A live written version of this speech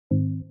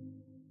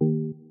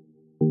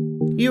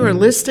You are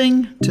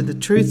listening to the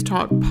Truth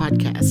Talk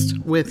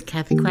podcast with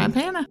Kathy Crabb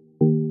Hanna.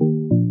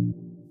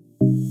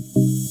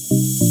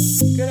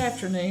 Good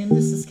afternoon.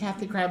 This is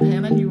Kathy Crabb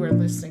Hanna. You are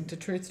listening to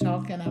Truth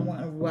Talk, and I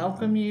want to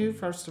welcome you,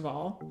 first of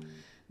all.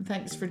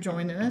 Thanks for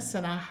joining us,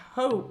 and I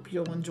hope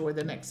you'll enjoy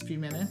the next few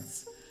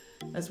minutes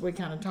as we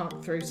kind of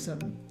talk through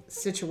some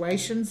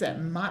situations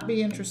that might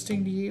be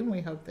interesting to you, and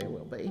we hope they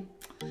will be.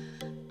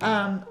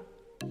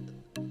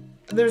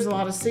 There's a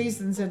lot of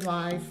seasons in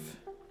life.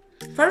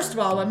 First of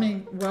all, let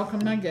me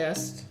welcome my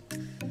guest.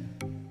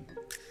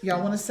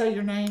 Y'all want to say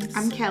your names?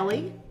 I'm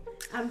Kelly.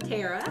 I'm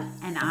Tara.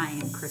 And I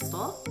am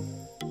Crystal.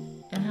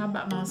 And how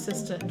about my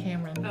assistant,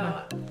 Cameron?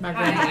 My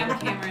Hi, granddaughter. I'm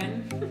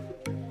Cameron.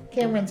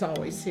 Cameron's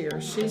always here.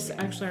 She's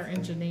actually our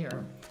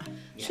engineer.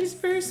 Yes. She's a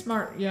very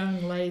smart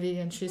young lady,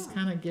 and she's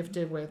kind of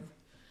gifted with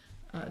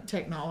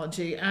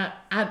technology.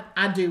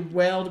 I do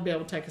well to be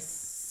able to take a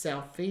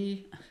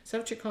selfie. Is that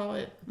what you call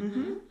it?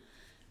 Mm-hmm.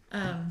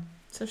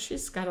 So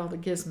she's got all the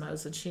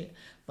gizmos, and she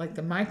like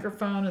the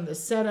microphone and the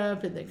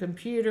setup and the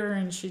computer,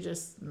 and she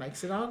just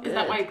makes it all good. Is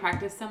that why you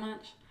practice so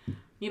much?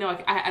 You know,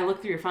 like I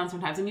look through your phone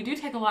sometimes, and you do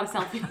take a lot of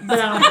selfies. But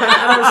I don't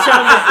show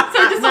them.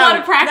 So just a lot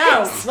of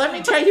practice. No, let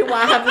me tell you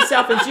why I have the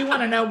selfies. You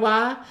want to know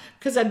why?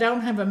 Because I don't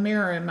have a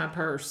mirror in my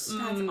purse.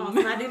 That's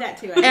awesome. I do that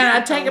too. And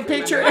I take a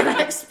picture and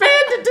I expand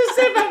it to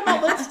see if I have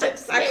my lipstick.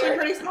 It's actually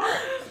pretty smart.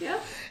 Yeah.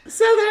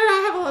 So there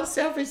I have a lot of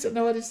selfies that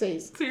nobody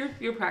sees. So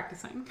you're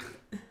practicing.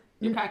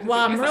 You're practicing. Well,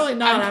 I'm yourself. really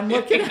not. I'm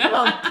looking at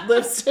my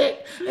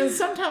lipstick. And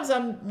sometimes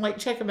I'm like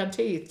checking my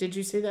teeth. Did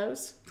you see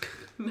those?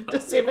 No. To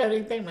see if I had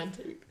anything in my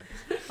teeth.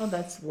 Oh,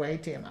 that's way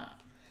too much.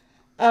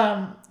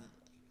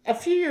 A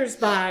few years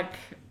back,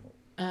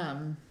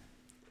 the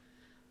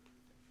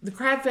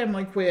Crabb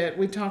family quit.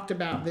 We talked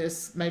about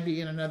this maybe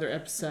in another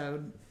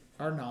episode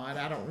or not.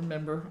 I don't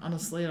remember.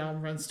 Honestly, it all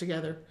runs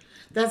together.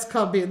 That's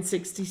called being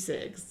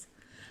 66.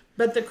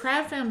 But the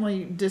Crabb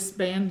family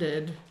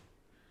disbanded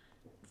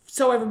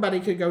so everybody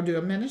could go do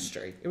a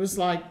ministry. It was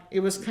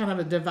kind of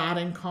a divide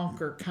and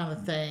conquer kind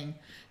of thing.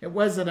 It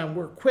wasn't a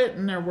we're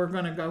quitting or we're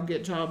going to go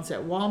get jobs at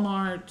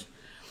Walmart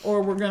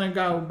or we're going to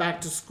go back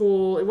to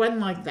school. It wasn't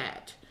like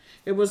that.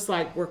 It was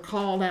like we're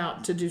called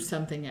out to do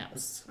something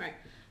else. Right.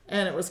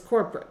 And it was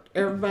corporate.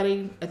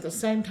 Everybody at the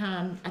same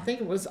time, I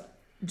think it was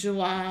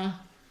July,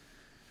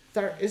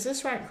 is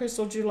this right,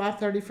 Crystal? July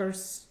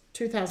 31st,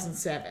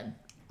 2007.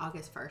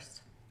 August 1st.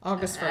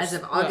 August 1st. As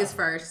of August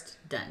 1st,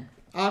 done.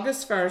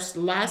 August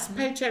 1st, last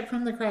paycheck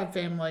from the Crabb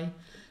family.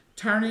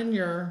 Turn in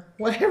your,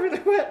 what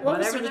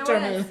was it?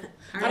 Turn in?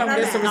 I don't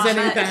guess it was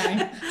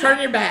anything.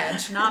 Turn your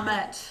badge. Not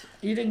much.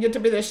 You didn't get to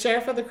be the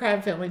sheriff of the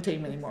Crabb family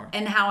team anymore.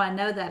 And how I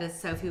know that is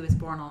Sophie was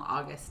born on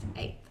August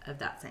 8th of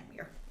that same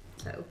year.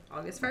 So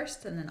August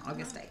 1st and then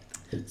August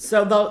 8th.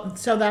 So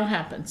that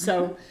happened.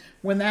 So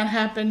when that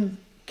happened,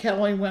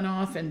 Kelly went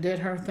off and did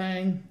her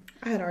thing.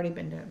 I had already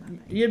been doing my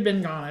thing. You'd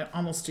been gone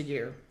almost a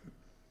year.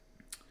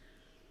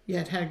 You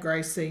had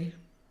Gracie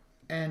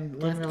and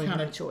Didn't left really kind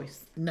have of a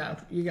choice. No,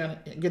 you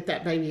got to get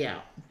that baby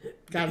out.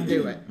 Got to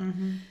do it.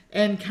 Mm-hmm.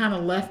 And kind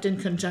of left in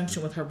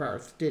conjunction with her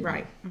birth, didn't you?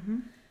 Right. Mm-hmm.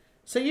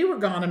 So you were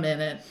gone a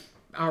minute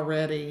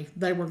already.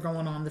 They were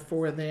going on, the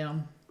four of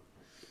them.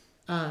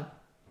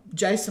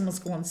 Jason was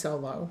going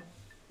solo.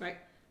 Right.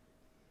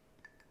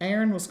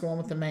 Aaron was going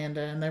with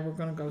Amanda, and they were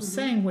going to go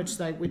sing, which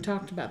we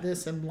talked about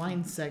this in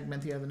Blaine's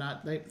segment the other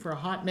night. For a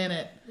hot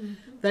minute,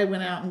 they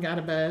went out and got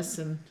a bus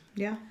and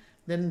Yeah.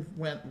 then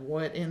went,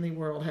 what in the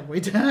world have we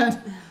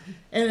done?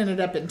 And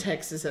ended up in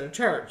Texas at a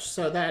church.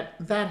 So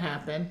that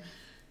happened.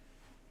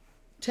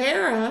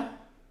 Tara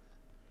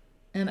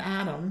and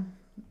Adam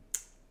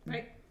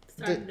Right.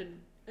 Started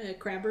a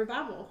Crabb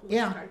Revival.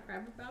 Yeah. Started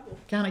Crabb Revival.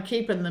 kind of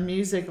keeping the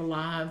music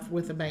alive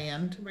with a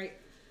band. Right.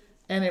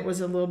 And it was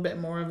a little bit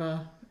more of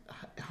a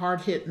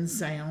hard-hitting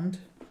sound.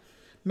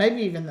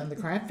 Maybe even than the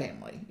Crabb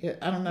family.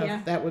 I don't know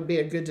if that would be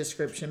a good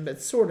description,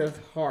 but sort of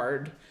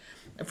hard.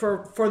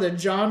 For the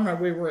genre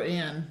we were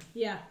in,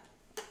 Yeah.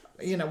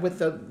 with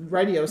the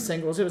radio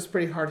singles, it was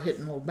pretty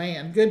hard-hitting little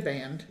band. Good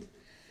band.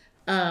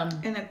 And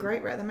they made a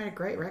great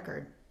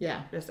record.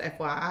 Yeah. Just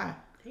FYI.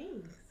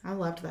 Thanks. I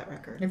loved that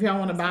record. If y'all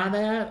want to buy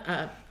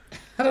that,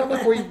 I don't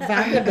know where you can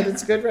find it, but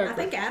it's a good record. I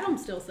think Adam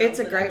still sells It's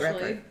a it, great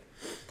actually. record.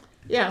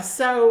 Yeah,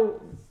 so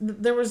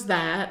there was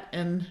that,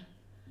 and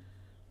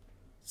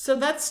so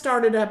that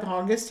started up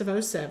August of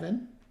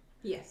 2007.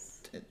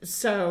 Yes.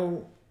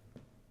 So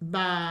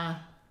by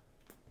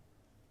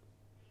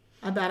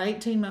about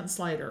 18 months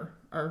later,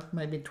 or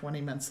maybe 20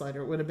 months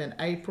later, it would have been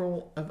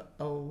April of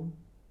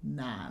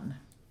 2009.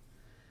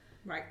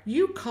 Right.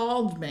 You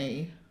called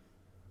me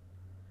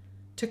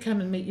to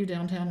come and meet you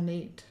downtown and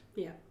eat.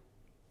 Yeah.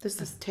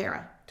 This is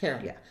Tara.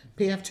 Tara, Yeah.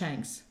 PF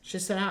Chang's. She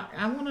said,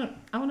 I want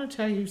to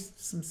tell you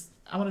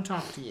I want to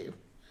talk to you.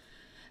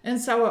 And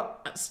so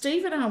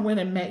Steve and I went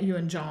and met you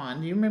and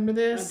John. Do you remember I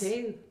this?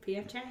 do.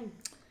 PF Chang.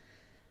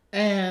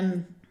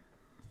 And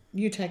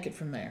you take it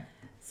from there.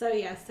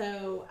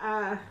 So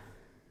I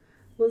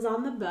was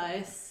on the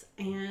bus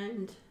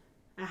and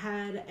I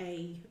had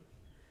a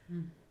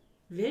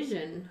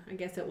vision, I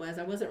guess it was.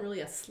 I wasn't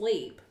really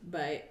asleep,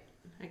 but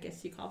I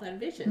guess you call that a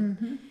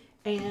vision.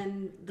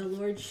 And the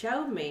Lord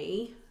showed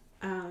me,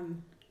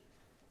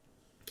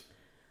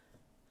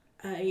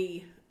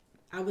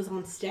 I was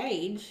on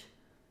stage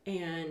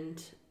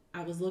and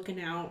I was looking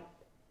out,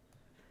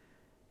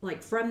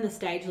 like from the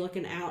stage,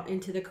 looking out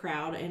into the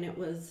crowd, and it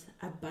was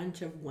a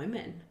bunch of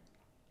women.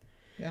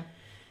 Yeah.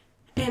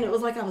 And it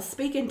was like I was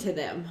speaking to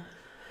them.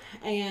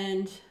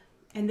 And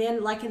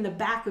then like in the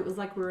back, it was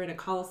like we were in a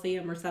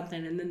coliseum or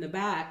something. And in the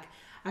back,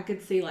 I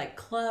could see like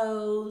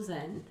clothes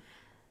and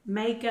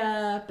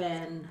makeup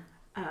and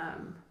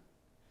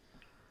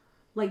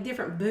like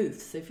different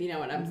booths, if you know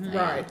what I'm saying.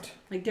 Right.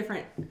 Like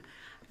different. Have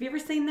you ever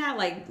seen that?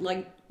 Like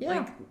Yeah.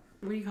 like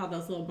what do you call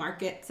those little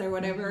markets or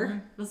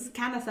whatever? It was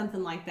kind of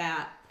something like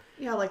that.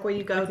 Yeah, like where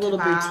you go Like to little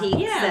buy- boutique.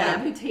 Yeah,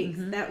 So- boutiques.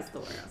 That was the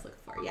word I was looking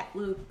for. Yeah,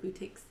 little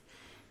boutiques.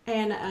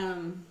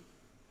 And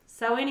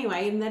so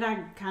anyway, and then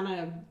I kind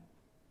of,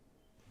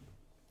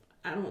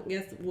 I don't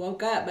guess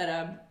woke up, but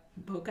I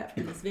woke up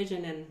from this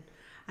vision and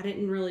I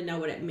didn't really know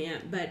what it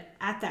meant. But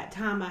at that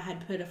time, I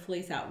had put a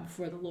fleece out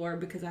before the Lord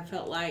because I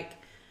felt like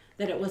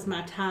that it was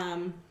my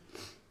time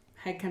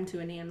had come to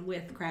an end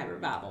with Crab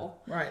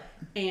Revival. Right.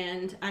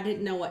 And I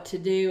didn't know what to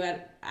do.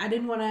 I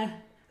didn't want to,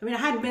 I mean, I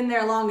hadn't been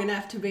there long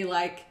enough to be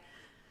like,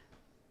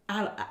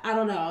 I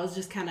don't know. I was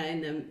just kind of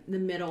in the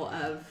middle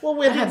of. Well,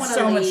 we I didn't had wanna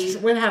so leave.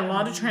 much, we had a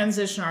lot of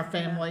transition in our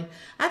family.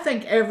 I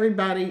think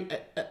everybody,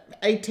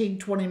 18,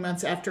 20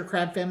 months after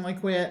Crab Family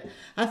quit,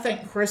 I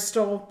think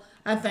Crystal,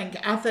 I think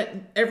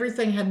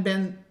everything had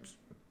been,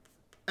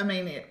 I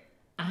mean,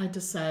 I had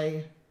to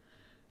say,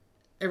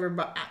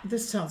 everybody,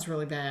 this sounds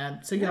really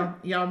bad. So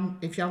y'all,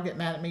 if y'all get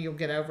mad at me, you'll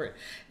get over it.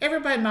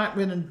 Everybody might have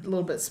been a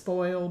little bit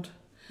spoiled.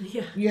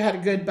 Yeah. You had a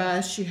good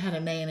bus, you had a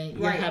nanny,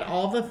 you Right. had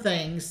all the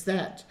things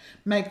that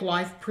make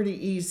life pretty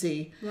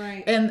easy.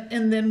 Right.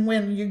 And then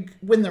when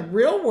the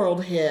real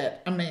world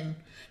hit, I mean,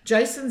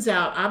 Jason's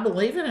out, I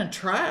believe, in a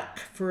truck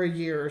for a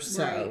year or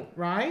so,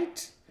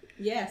 right?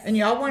 Yes. And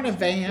y'all were in a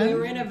van. We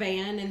were in a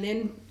van, and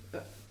then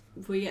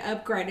we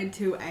upgraded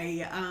to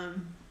a.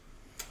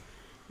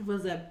 It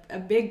was a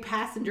big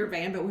passenger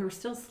van, but we were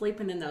still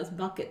sleeping in those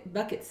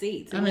bucket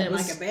seats. It wasn't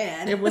like a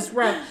bed. It was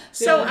rough.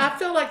 So Yeah. I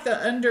feel like the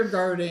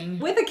undergirding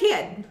with a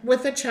kid.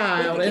 with a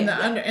child With a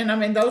and kid, and I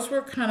mean those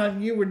were kind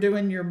of, you were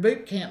doing your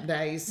boot camp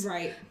days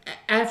Right.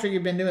 after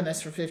you've been doing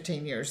this for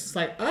 15 years. It's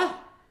like, what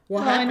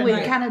Well, happened? and we'd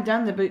here? kind of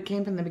done the boot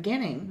camp in the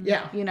beginning.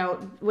 Yeah. You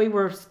know, we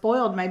were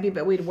spoiled maybe,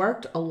 but we'd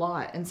worked a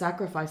lot and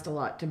sacrificed a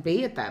lot to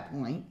be at that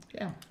point.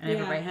 Yeah. And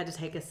everybody had to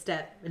take a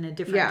step in a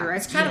different Yeah. It's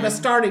direction. kind of a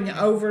starting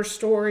over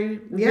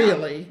story, Yeah.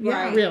 really.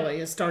 Right. Really,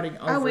 a starting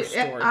over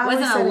story. It I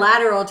wasn't a always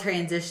lateral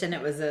transition.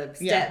 It was a step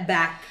Yeah.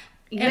 back.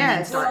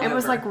 Yes, start it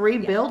was over. like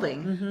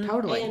rebuilding.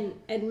 Totally.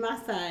 And my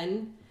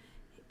son,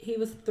 he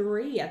was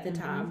 3 at the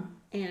time,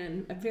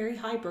 and a very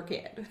hyper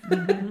kid.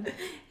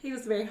 He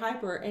was very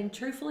hyper, and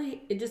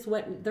truthfully, it just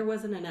wasn't. There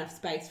wasn't enough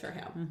space for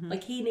him.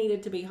 Like he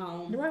needed to be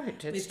home Right,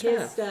 it's with his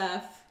tough.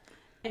 stuff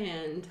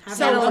and have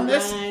So a on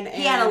this- run.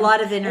 He had a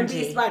lot of And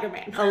energy. be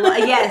Spider-Man.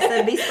 Yes,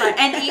 and be smart.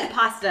 And eat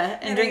pasta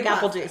and drink eat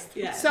apple pasta. juice.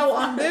 Yeah. So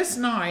on this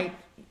night,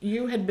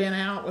 you had been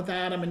out with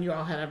Adam, and you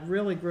all had a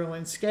really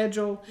grueling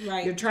schedule.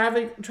 Right. Your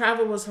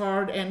travel was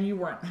hard, and you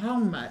weren't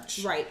home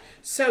much. Right.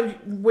 So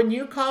when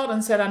you called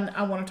and said,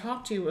 I want to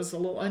talk to you, it was a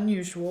little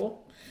unusual.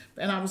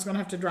 And I was going to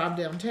have to drive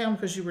downtown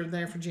because you were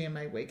there for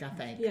GMA week, I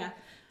think. Yeah.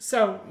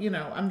 So,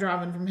 I'm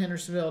driving from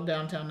Hendersonville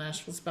downtown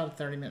Nashville. It's about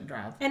a 30-minute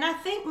drive. And I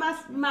think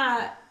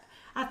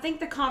I think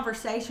the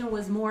conversation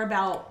was more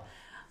about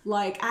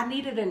like I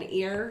needed an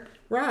ear,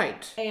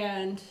 Right.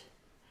 and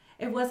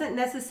it wasn't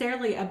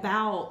necessarily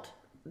about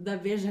the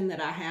vision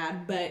that I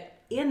had, but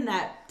in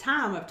that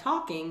time of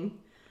talking,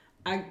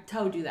 I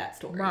told you that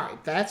story.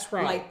 Right. That's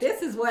right. Like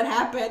this is what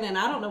happened, and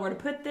I don't know where to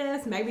put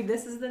this. Maybe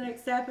this is the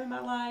next step in my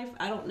life.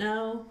 I don't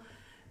know,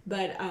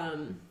 but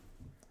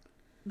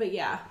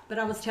yeah. But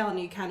I was telling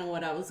you kind of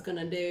what I was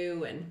gonna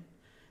do, and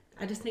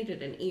I just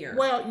needed an ear.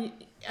 Well,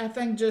 I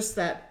think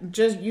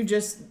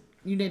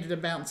you needed to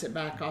bounce it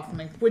back off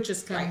me, which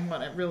is kind of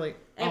what it really.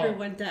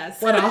 Everyone does.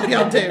 What all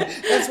y'all do.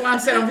 That's why I'm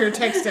sitting over here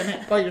texting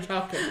it while you're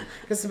talking,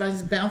 because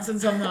somebody's bouncing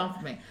something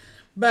off me.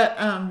 But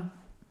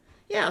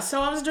yeah,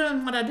 so I was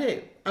doing what I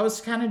do. I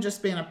was kind of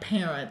just being a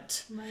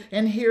parent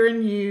and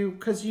hearing you,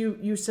 because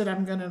you said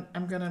I'm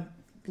gonna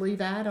leave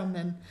Adam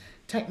and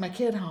take my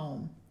kid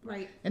home.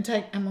 Right. I'm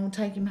gonna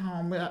take him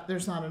home.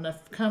 There's not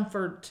enough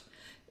comfort.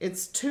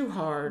 It's too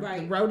hard.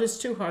 Right. The road is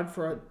too hard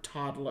for a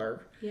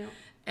toddler. Yeah.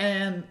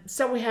 And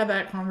so we had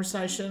that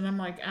conversation, and I'm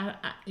like,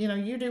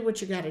 you do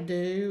what you got to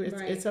do.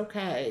 It's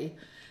okay.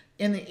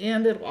 In the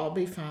end, it'll all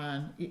be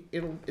fine.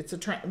 It's a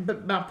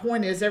but my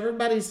point is,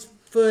 everybody's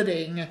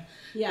footing,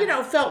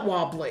 felt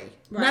wobbly.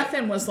 Right.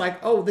 Nothing was like,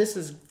 oh, this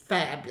is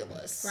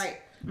fabulous. Right.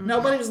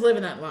 Nobody was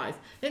living that life,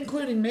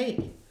 including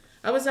me.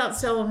 I was out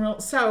selling real.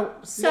 So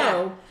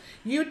Yeah.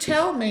 you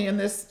tell me in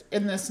this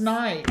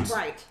night,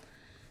 Right.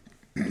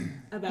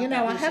 About I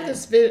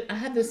that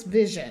had this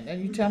vision,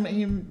 and you tell me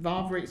you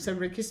involved. So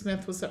Ricky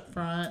Smith was up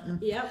front,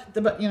 and Yep.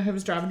 who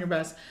was driving your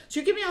bus. So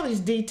you give me all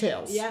these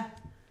details. Yeah.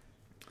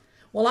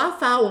 Well, I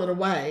file it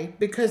away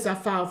because I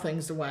file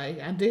things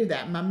away. I do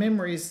that. My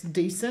memory is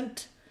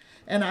decent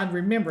and I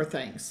remember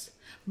things.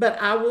 But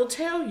I will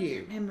tell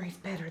you, Memory's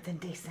better than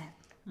decent.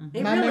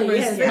 It my really memory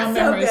is. is, It's my so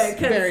memory good, is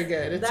 'cause very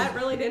good. It's that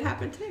really did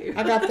happen too.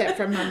 I got that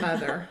from my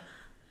mother.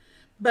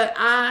 But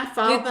I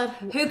filed that.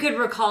 Who could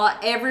recall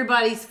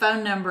everybody's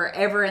phone number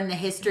ever in the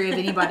history of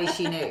anybody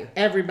she knew?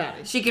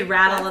 Everybody. She could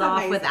rattle That's it off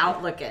amazing.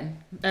 without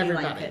looking.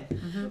 Everybody. Elaine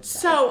could.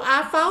 So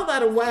I filed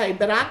that away,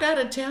 but I got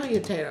to tell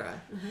you,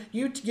 Tara,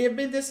 you give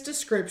me this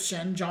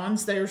description.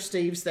 John's there,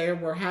 Steve's there.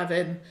 We're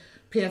having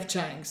PF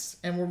Chang's,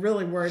 and we're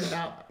really worried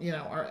about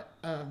our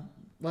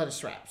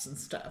lettuce wraps and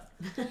stuff.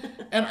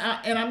 and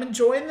I'm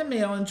enjoying the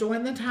meal,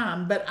 enjoying the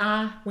time. But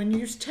when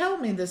you tell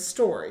me this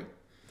story,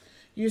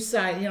 you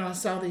say, I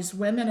saw these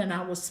women and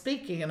I was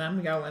speaking, and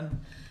I'm going,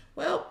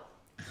 well,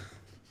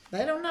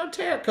 they don't know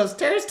Tara because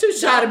Tara's too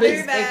shy to be a Do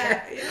speaker.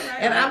 that. Yeah, right,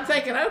 And right. I'm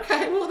thinking,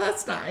 okay, well,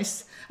 that's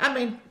nice. I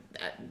mean,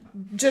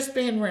 just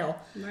being real.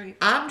 Right.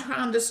 I'm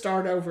trying to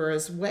start over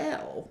as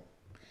well.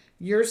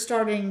 You've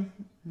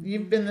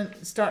been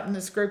starting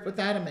this group with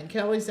Adam, and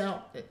Kelly's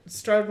out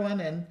struggling,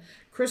 and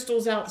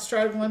Crystal's out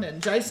struggling, and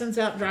Jason's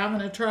out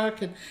driving a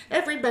truck, and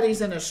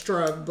everybody's in a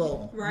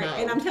struggle. Right. mode.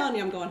 And I'm telling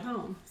you, I'm going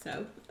home.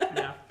 So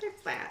Yeah.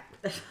 there's that.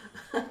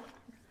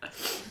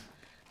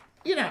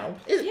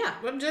 Yeah.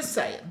 I'm just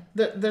saying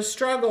the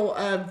struggle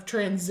of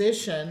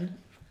transition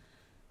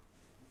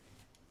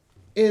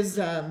is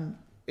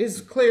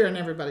clear in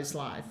everybody's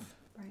life.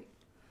 Right.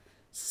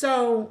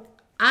 So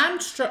I'm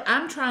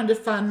trying to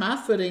find my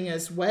footing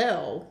as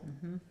well,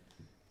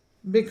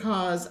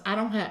 because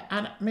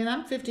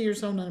I'm 50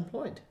 years old and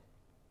unemployed.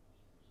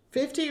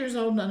 50 years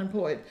old and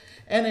unemployed,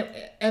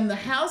 and the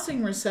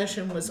housing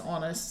recession was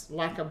on us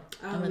like it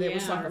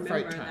was like a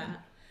freight train.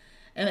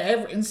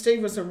 That. And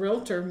Steve was a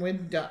realtor, and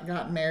we'd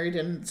got married,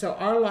 and so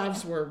our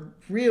lives were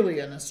really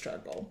in a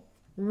struggle.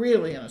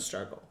 Really in a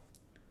struggle.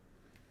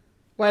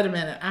 Wait a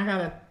minute, I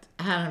had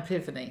an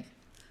epiphany.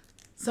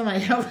 Somebody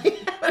help me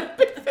have an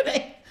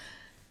epiphany.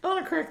 I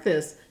want to correct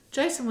this.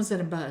 Jason was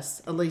in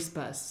a lease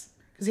bus,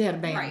 because he had a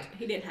band. Right.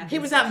 He didn't have. He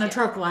his was out in the yet.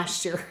 truck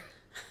last year.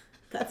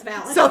 That's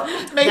valid. So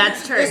maybe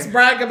That's true. Let's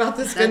brag about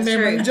this good That's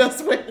memory. true.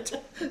 Just went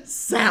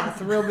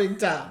south real big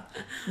time.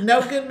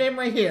 No good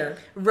memory here.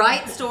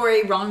 Right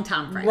story, wrong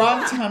time frame.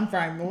 Wrong time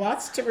frame.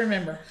 Lots to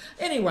remember.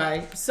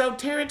 Anyway, so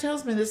Tara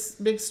tells me this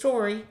big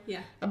story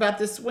Yeah. about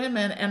this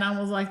women, and I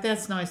was like,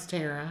 "That's nice,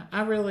 Tara.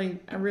 I really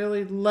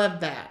love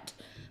that.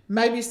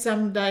 Maybe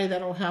someday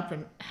that'll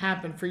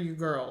happen for you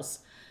girls."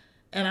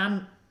 And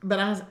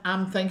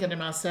I'm thinking to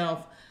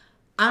myself,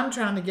 I'm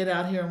trying to get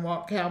out here and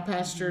walk cow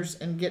pastures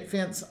and get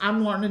fence.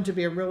 I'm learning to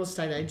be a real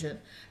estate agent.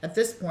 At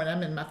this point,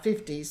 I'm in my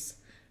 50s.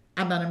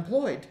 I'm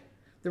unemployed.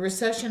 The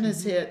recession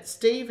has hit.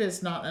 Steve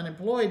is not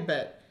unemployed,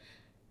 but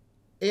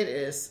it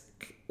is.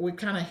 We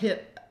kind of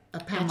hit a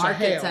patch of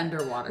market's hell.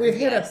 underwater. We've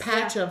hit Yes. a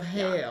patch of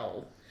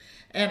hell.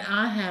 And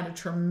I had a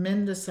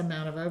tremendous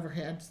amount of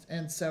overhead.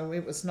 And so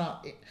it was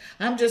not.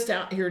 I'm just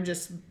out here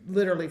just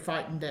literally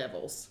fighting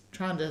devils,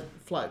 trying to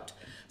float.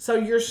 So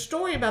your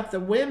story about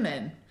the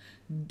women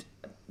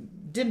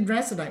didn't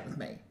resonate with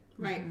me.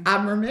 Right.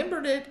 I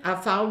remembered it. I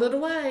filed it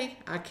away.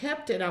 I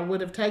kept it. I would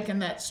have taken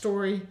that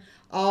story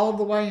all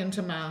the way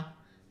into my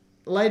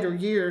later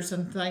years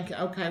and think,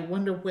 okay,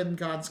 wonder when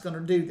God's going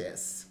to do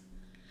this.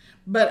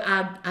 But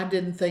I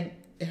didn't think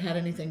it had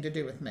anything to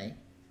do with me.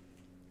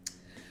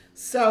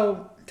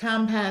 So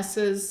time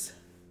passes,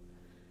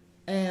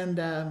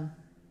 and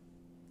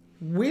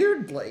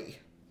weirdly,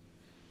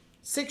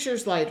 6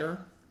 years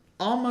later,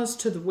 almost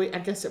to the week, I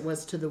guess it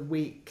was to the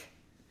week.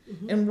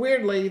 And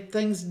weirdly,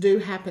 things do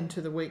happen to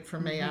the week for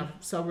me. I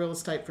saw real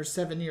estate for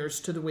 7 years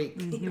to the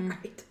week.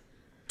 Right.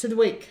 To the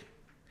week.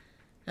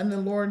 And the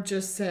Lord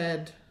just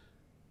said,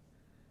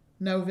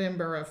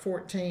 November of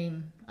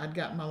 14, I'd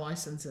gotten my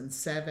license in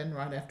 7,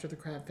 right after the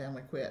Crabb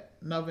family quit.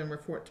 November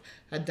 14,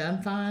 I'd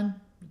done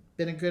fine,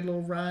 been a good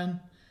little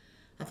run.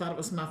 I thought it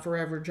was my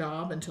forever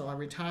job until I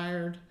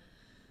retired.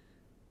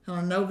 And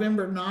on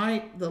November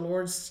night, the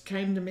Lord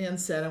came to me and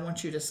said, I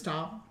want you to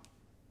stop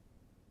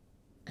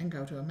and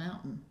go to a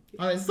mountain.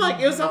 I mean,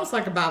 it was almost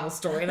like a Bible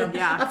story. And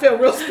I feel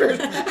real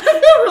spiritual. I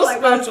feel real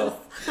spiritual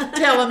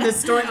telling this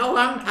story.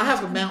 I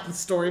have a mountain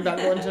story about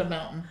going to a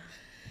mountain.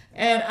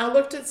 And I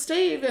looked at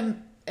Steve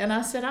and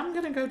I said, I'm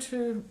going to go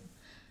to,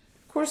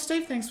 of course,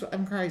 Steve thinks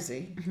I'm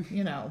crazy,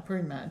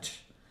 pretty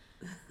much.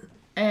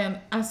 And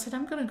I said,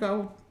 I'm going to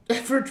go,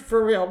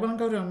 for real, I'm going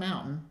to go to a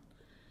mountain.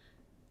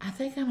 I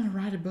think I'm going to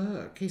write a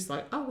book. He's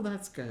like, oh,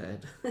 that's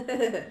good.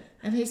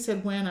 And he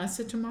said, when? I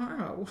said,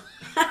 tomorrow.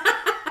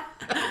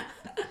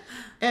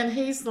 And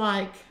he's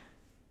like,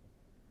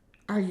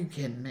 are you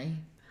kidding me?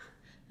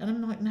 And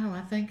I'm like, no,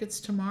 I think it's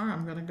tomorrow.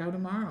 I'm going to go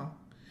tomorrow.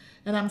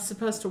 And I'm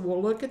supposed to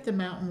look at the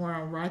mountain where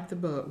I write the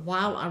book,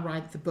 while I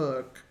write the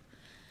book.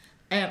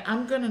 And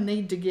I'm going to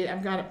need to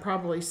I've got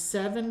probably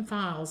 7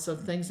 files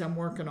of things I'm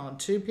working on,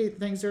 2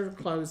 things that are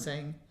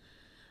closing.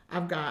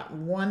 I've got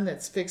one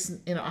that's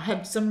fixing, I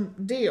had some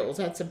deals.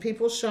 I had some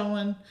people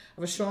showing.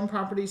 I was showing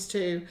properties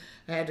too.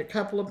 I had a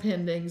couple of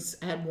pendings.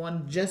 I had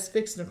one just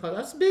fixing to close.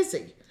 I was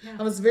busy. Yeah.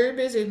 I was very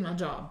busy in my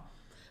job.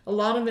 A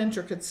lot of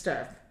intricate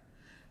stuff.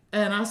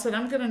 And I said,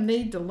 I'm going to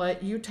need to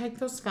let you take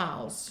those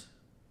files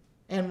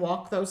and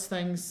walk those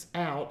things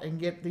out and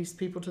get these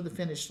people to the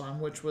finish line,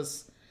 which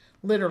was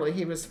literally,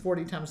 he was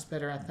 40 times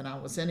better at than I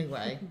was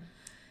anyway.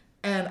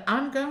 And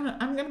I'm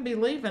gonna be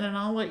leaving, and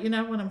I'll let you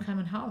know when I'm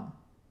coming home.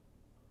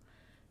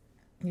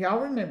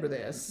 Y'all remember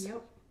this?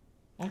 Yep.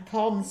 I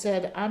called and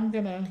said, I'm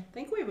gonna I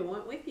think we even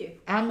went with you.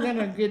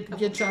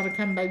 get y'all to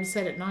come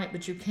babysit at night,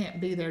 but you can't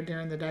be there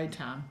during the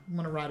daytime. I'm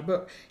gonna write a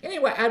book.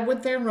 Anyway, I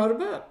went there and wrote a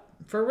book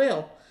for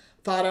real.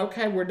 Thought,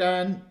 okay, we're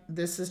done.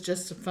 This is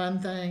just a fun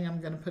thing. I'm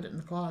gonna put it in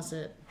the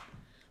closet.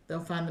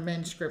 They'll find the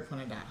manuscript when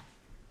I die.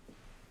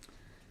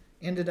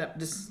 Ended up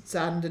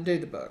deciding to do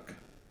the book.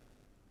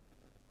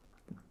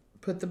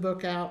 Put the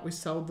book out. We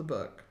sold the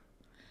book.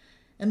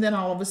 And then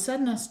all of a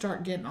sudden I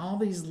start getting all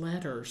these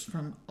letters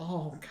from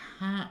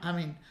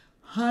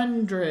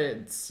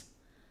hundreds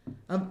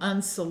of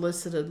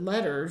unsolicited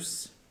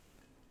letters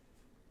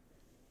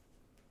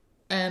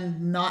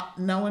and not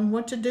knowing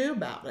what to do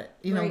about it.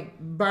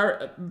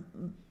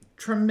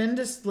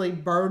 Tremendously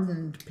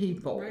burdened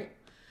people. Right.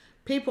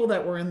 People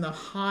that were in the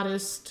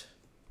hottest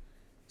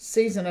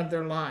season of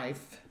their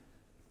life,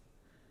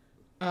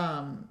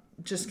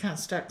 just kind of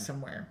stuck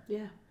somewhere.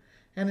 Yeah.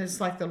 And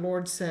it's like the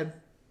Lord said,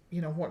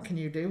 what can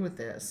you do with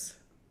this?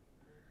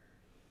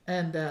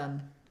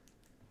 And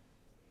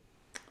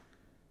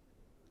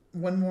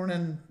one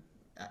morning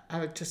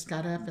I just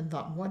got up and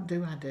thought, what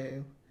do I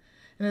do?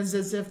 And it's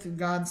as if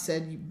God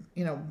said,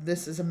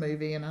 this is a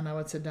movie, and I know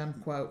it's a dumb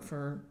quote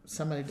for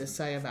somebody to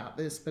say about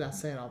this, but I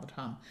say it all the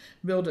time.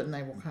 Build it and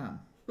they will come.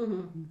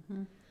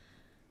 Mm-hmm.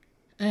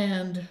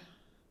 And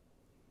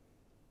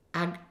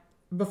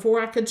before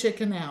I could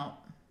chicken out,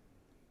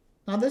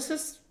 now this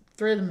is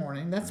 3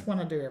 a.m. That's when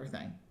I do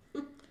everything.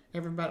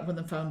 Everybody, when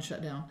the phone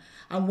shut down,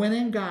 I went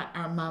and got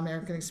my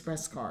American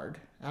Express card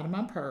out of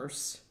my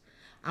purse.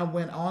 I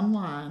went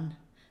online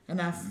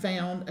and I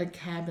found a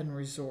cabin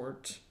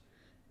resort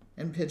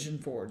in Pigeon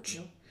Forge.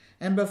 Yep.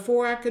 And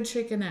before I could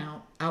chicken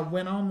out, I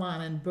went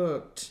online and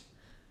booked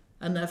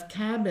enough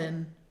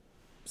cabin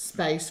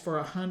space for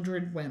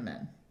 100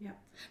 women. Yep.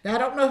 Now I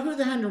don't know who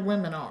the 100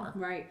 women are.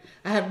 Right.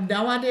 I have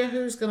no idea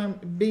who's going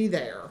to be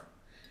there.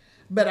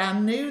 But I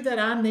knew that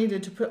I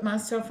needed to put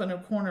myself in a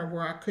corner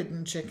where I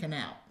couldn't chicken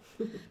out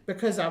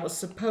because I was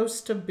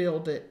supposed to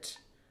build it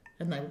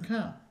and they would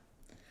come.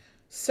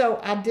 So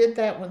I did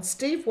that when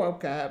Steve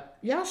woke up.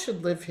 Y'all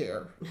should live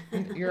here.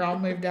 You're all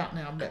moved out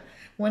now. But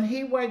when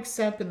he wakes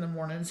up in the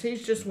mornings,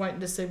 he's just waiting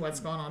to see what's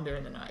going on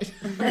during the night.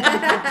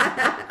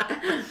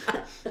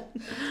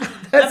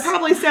 That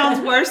probably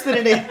sounds worse than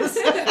it is.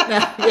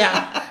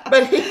 Yeah.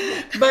 I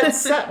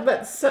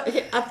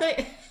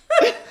think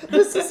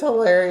this is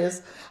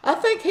hilarious. I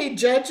think he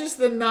judges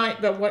the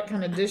night by what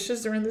kind of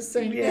dishes are in the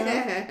sink.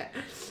 Yeah.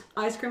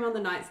 Ice cream on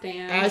the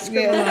nightstand. Ice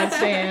cream on the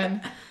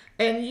nightstand.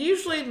 And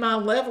usually my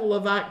level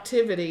of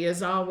activity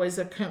is always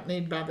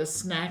accompanied by the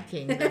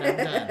snacking that I've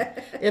done.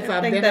 If I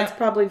I've think been that's up,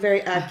 probably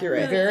very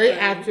accurate. very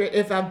accurate.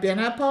 If I've been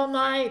up all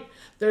night,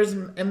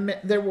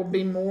 there will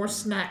be more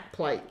snack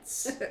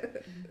plates.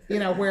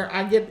 Where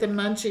I get the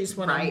munchies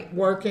when I'm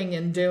working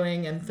and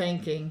doing and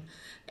thinking.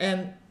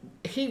 And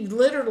he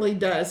literally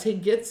does. He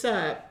gets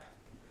up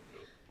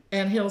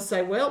and he'll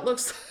say, well, it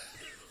looks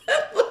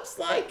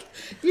like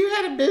you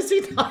had a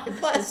busy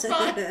night last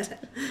night.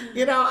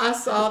 I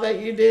saw that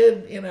you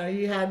did,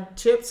 you had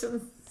chips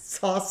and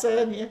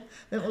salsa and it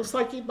looks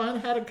like you might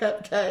have had a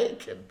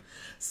cupcake. And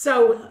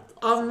so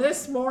on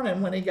this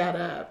morning when he got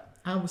up,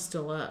 I was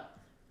still up.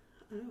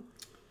 Oh.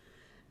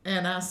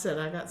 And I said,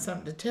 I got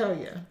something to tell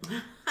you.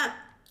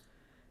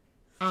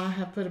 I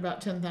have put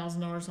about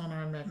 $10,000 on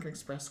our American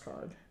Express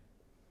card.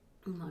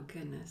 Oh my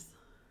goodness.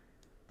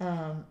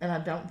 And I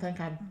don't think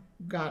I've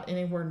got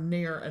anywhere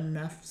near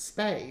enough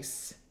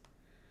space.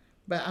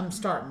 But I'm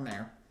starting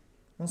there.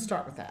 We'll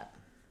start with that.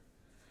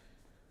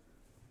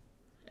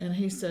 And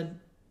he said,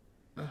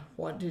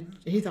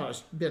 he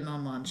thought I'd been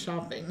online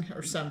shopping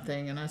or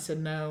something. And I said,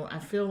 no, I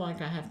feel like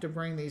I have to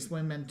bring these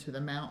women to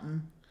the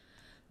mountain.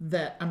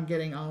 That I'm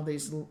getting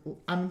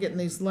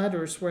these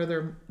letters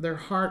where their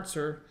hearts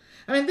are.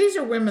 These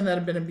are women that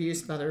have been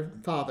abused by their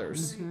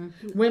fathers.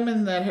 Mm-hmm.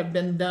 Women that have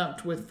been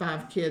dumped with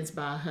 5 kids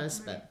by a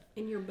husband.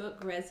 And your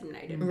book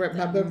resonated.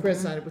 My book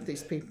resonated with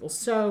these people.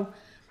 So,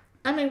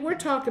 we're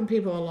talking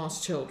people who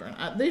lost children.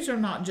 These are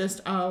not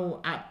just,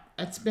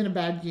 it's been a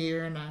bad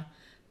year and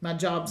my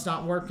job's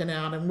not working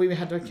out and we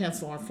had to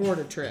cancel our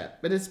Florida trip.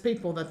 But it's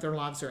people that their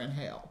lives are in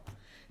hell.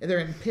 They're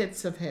in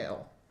pits of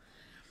hell.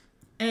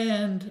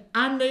 And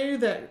I knew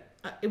that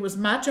it was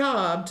my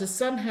job to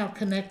somehow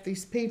connect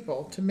these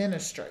people to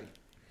ministry.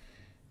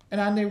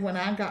 And I knew when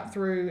I got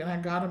through and I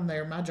got them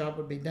there, my job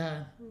would be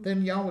done.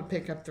 Then y'all would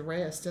pick up the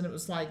rest. And it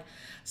was like,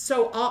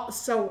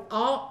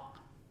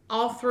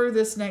 all through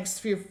this next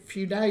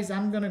few days,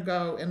 I'm going to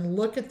go and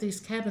look at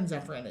these cabins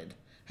I've rented.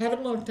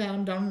 Haven't looked at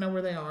them, don't know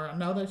where they are. I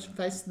know they're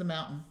facing the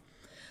mountain.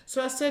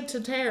 So I said to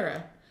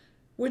Tara,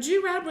 would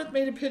you ride with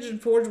me to Pigeon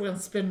Forge? We're going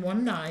to spend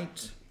one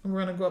night. And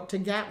we're going to go up to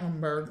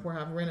Gatlinburg where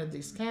I've rented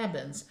these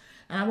cabins.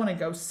 And I want to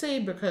go see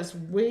because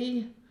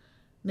we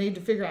need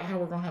to figure out how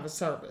we're going to have a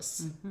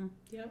service.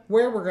 Yep.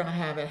 Where we're going to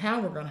have it, how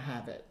we're going to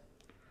have it.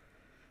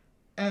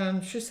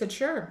 And she said,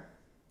 sure.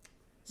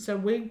 So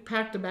we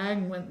packed a bag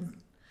and went.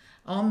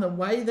 On the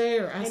way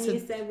there, I And said, you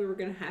said we were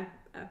going to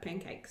have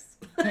pancakes.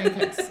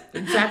 pancakes.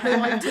 Exactly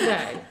like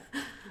today.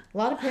 A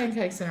lot of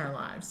pancakes in our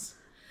lives.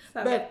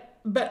 So,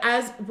 But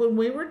as when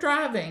we were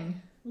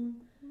driving,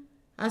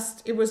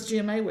 it was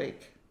GMA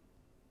week.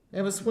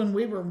 It was when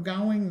we were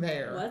going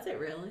there. was it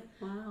really?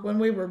 Wow. When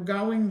we were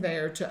going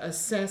there to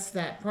assess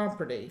that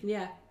property.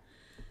 Yeah.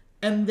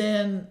 And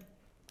then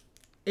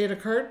it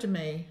occurred to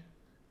me,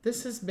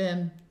 this is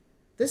the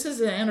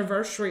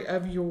anniversary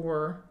of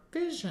your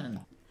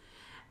vision.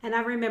 And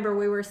I remember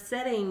we were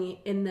sitting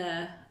in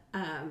the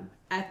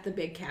at the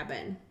big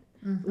cabin.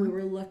 We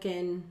were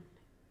looking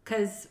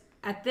because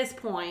at this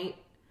point,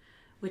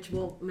 which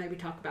we'll maybe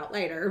talk about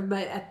later,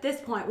 but at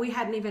this point we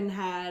hadn't even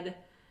had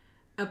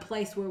a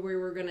place where we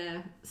were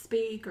gonna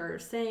speak or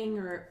sing,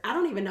 or I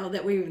don't even know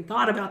that we even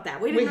thought about that.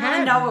 We didn't really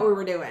hadn't. know what we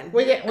were doing.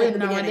 We at had the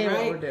no beginning, idea what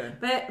right? we were doing.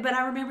 But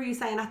I remember you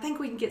saying, I think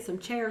we can get some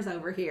chairs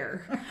over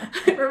here.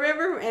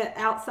 Remember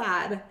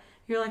outside.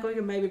 You're like, we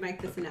can maybe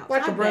make this an outside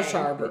Like a brush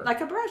thing. arbor.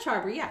 Like a brush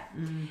arbor, yeah.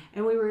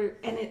 And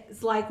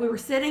it's like we were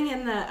sitting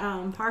in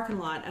the parking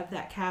lot of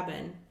that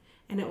cabin,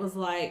 and it was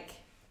like,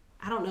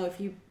 I don't know if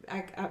you,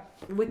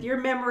 with your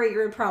memory,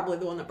 you're probably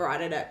the one that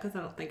brought it up because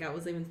I don't think I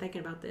was even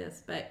thinking about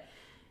this, but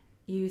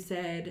you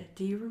said,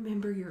 do you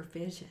remember your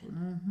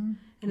vision?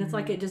 And it's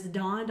like it just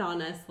dawned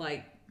on us,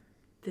 like,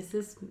 this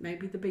is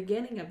maybe the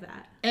beginning of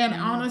that. And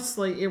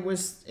honestly, it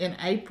was in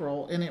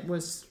April, and it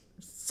was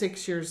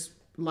 6 years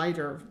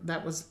later.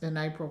 That was in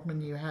April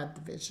when you had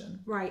the vision.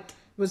 Right. It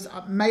was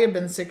may have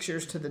been 6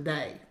 years to the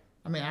day.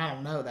 I mean, I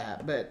don't know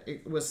that, but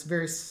it was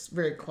very,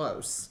 very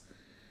close.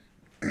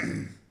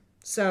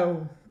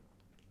 So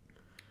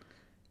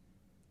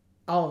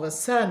all of a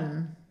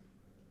sudden,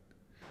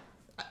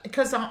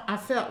 because I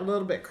felt a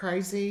little bit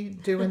crazy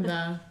doing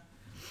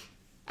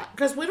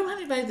because we don't have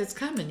anybody that's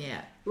coming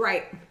yet.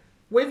 Right.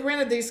 We've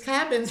rented these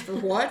cabins for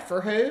what?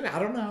 For who? I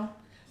don't know.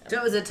 So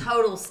it was a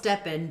total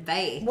step in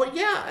faith. Well,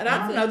 yeah, and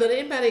I don't know that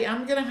anybody,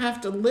 I'm going to have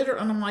to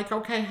literally, and I'm like,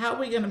 okay, how are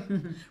we going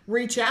to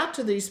reach out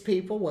to these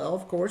people? Well,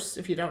 of course,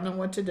 if you don't know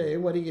what to do,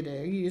 what do? You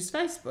use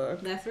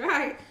Facebook. That's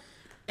right.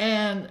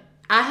 And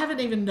I haven't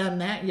even done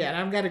that yet.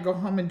 I've got to go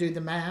home and do the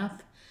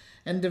math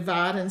and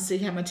divide and see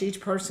how much each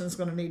person's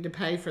going to need to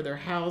pay for their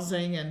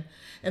housing and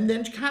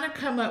then kind of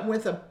come up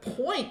with a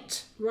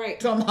point Right.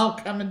 to them all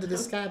coming to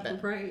this cabin.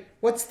 Right.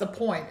 What's the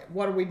point?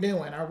 What are we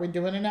doing? Are we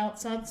doing an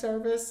outside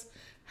service?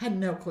 Had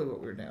no clue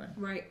what we were doing.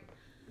 Right.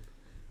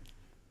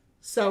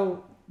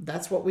 So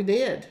that's what we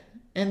did.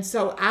 And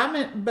so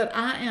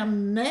I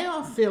am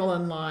now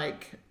feeling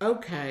like,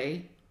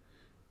 okay,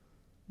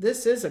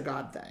 this is a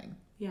God thing.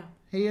 Yeah.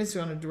 He is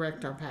going to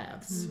direct our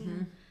paths.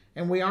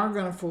 And we are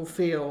going to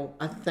fulfill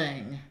a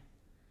thing.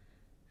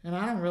 And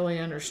I don't really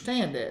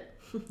understand it.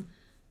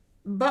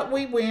 But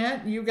we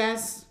went. You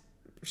guys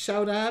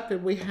showed up,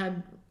 and we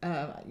had,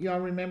 y'all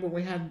remember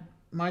we had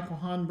Michael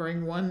Hahn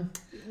bring one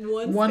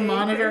speaker,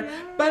 monitor.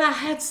 yeah. But I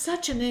had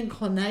such an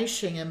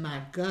inclination in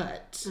my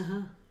gut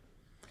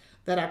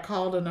that I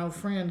called an old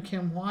friend,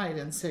 Kim White,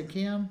 and said,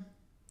 Kim,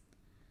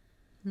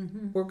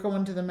 we're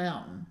going to the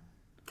mountain.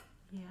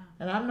 Yeah.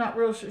 And I'm not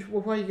real sure.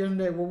 Well, what are you going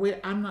to do? Well,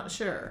 I'm not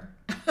sure.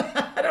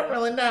 I don't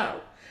really know.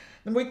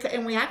 And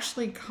we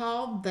actually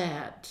called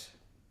that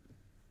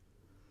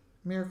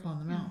Miracle on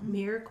the Mountain.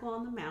 Miracle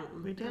on the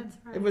Mountain. We did. That's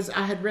right. It was.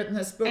 I had written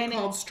this book And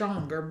called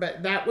Stronger,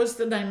 but that was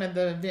the name of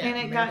the event. And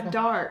it Miracle. got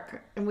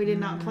dark, and we did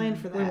not plan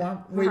for We that.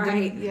 weren't. We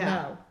Right, didn't yeah.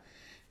 know.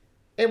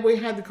 And we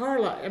had the car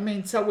lot. I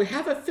mean, so we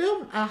have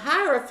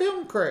hire a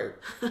film crew.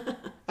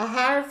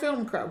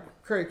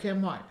 Crew,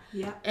 Kim White.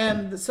 Yeah.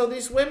 And so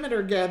these women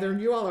are gathered.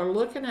 You all are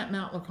looking at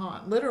Mount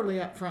LeConte, literally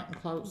up front and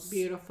close.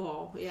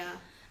 Beautiful. Yeah.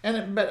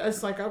 But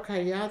it's like,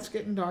 okay, yeah, it's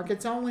getting dark.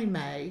 It's only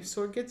May,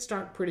 so it gets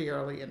dark pretty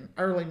early in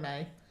early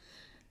May.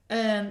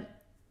 And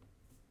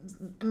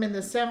I mean,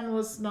 the sound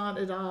was not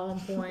at all on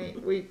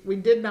point. We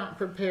did not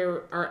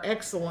prepare. Our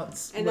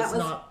excellence And was that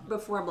was not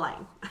before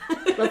Blaine.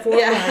 before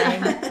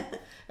rain,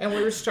 and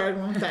we were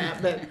struggling with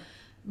that.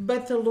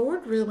 But the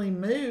Lord really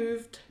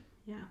moved,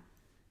 Yeah.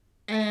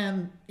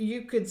 and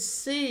you could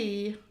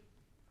see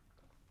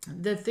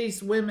that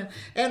these women.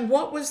 And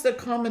what was the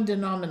common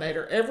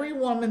denominator? Every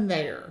woman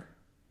there.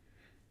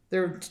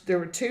 There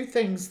were two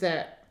things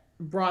that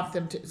brought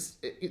them to.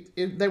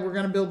 They were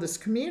going to build this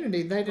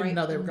community. They didn't Right.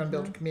 know they were going to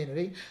build a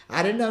community.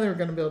 I didn't know they were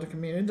going to build a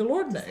community. The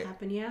Lord knew.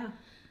 Happened. Yeah.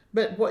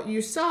 But what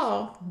you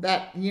saw,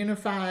 that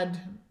unified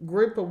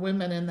group of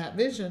women in that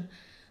vision,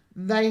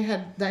 they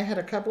had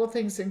a couple of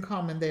things in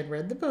common. They had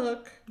read the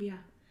book, Yeah.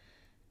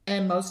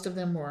 and most of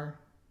them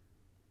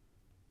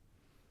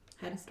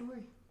Had a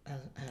story.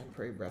 had a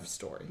pretty rough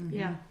story.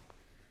 Yeah.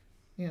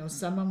 You know,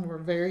 some of them were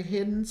very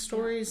hidden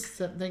stories,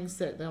 some things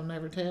that they'll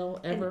never tell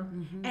ever.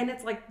 And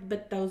it's like,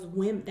 but those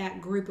women,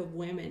 that group of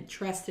women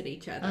trusted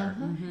each other,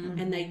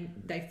 and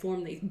they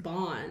formed these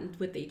bonds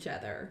with each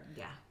other.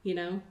 Yeah. You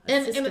know,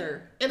 And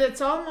sister.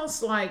 it's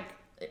almost like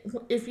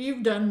if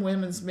you've done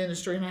women's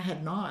ministry, and I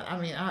had not. I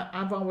mean,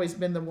 I've always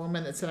been the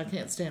woman that said I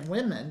can't stand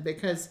women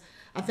because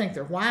I think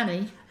they're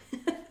whiny.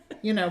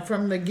 You know,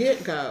 from the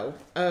get go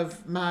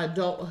of my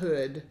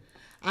adulthood,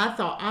 I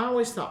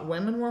always thought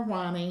women were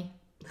whiny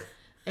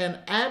and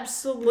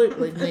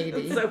absolutely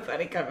needy. It's so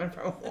funny coming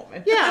from a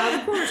woman. Yeah,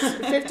 of course.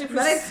 50%.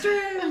 But it's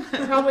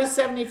true. Probably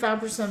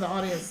 75% of the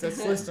audience that's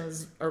listening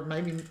is, or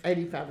maybe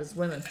 85 is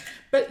women.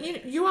 But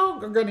you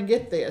all are going to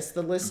get this,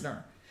 the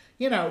listener.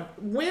 You know,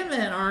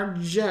 women are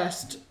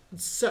just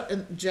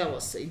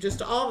jealousy,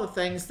 just all the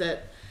things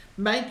that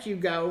make you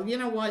go, you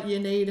know what, you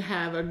need to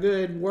have a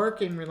good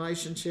working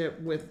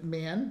relationship with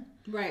men.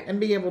 Right. And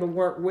be able to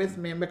work with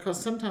men, because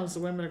sometimes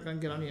the women are going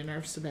to get on your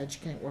nerves so bad you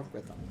can't work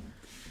with them.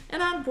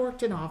 And I've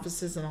worked in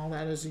offices and all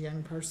that as a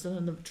young person,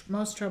 and the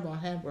most trouble I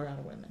had were out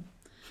of women.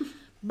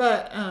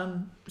 But,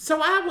 so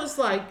I was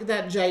like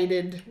that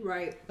jaded,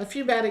 Right. a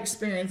few bad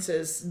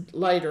experiences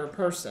later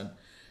person.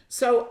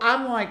 So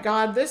I'm like,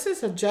 God, this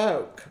is a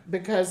joke,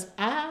 because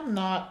I'm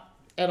not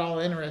at all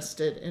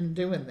interested in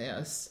doing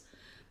this,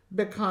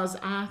 because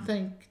I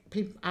think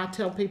I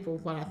tell people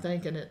what I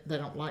think, and they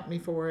don't like me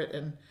for it,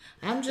 and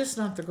I'm just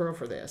not the girl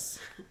for this.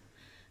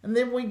 And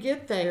then we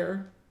get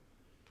there,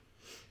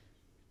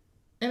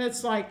 and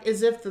it's like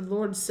as if the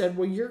Lord said,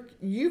 well,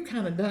 you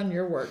kind of done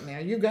your work now.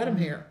 You got them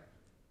here.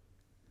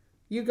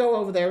 You go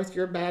over there with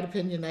your bad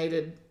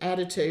opinionated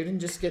attitude and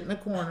just get in the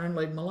corner and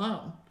leave them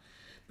alone,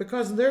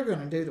 because they're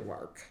going to do the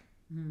work.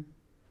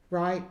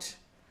 Right?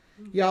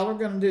 Y'all are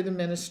going to do the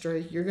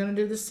ministry. You're going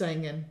to do the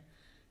singing.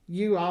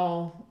 You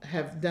all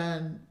have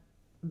done,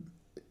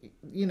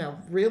 you know,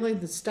 really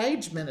the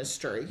stage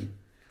ministry.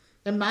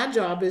 And my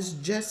job is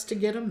just to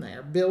get them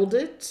there. Build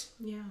it,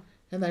 Yeah.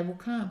 and they will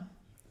come.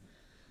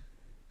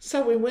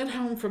 So we went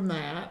home from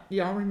that.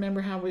 Y'all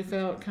remember how we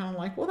felt? Kind of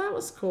like, well, that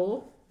was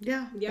cool.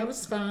 Yeah. That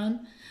was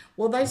fun.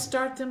 Well, they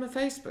start them a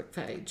Facebook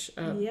page.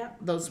 Yep.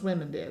 Those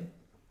women did.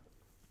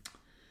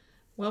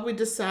 Well, we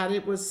decided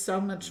it was so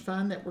much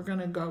fun that we're going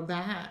to go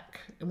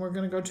back, and we're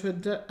going to go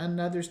to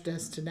another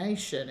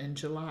destination in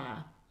July.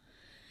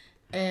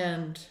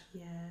 And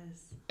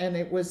Yes.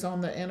 it was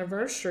on the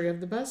anniversary of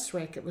the bus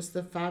wreck. It was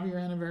the 5-year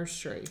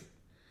anniversary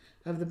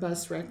of the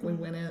bus wreck. We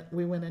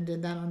went and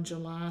did that on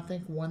July, I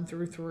think 1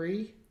 through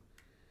 3.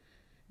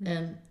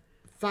 And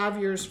 5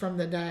 years from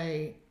the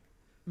day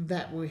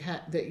that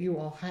you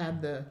all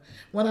had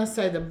when I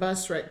say the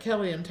bus wreck,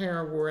 Kelly and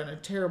Tara were in a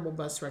terrible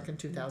bus wreck in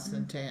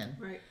 2010.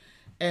 Right.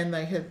 And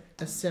they hit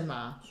a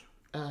semi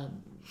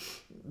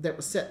that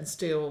was sitting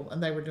still,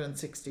 and they were doing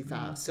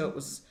 65. So it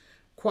was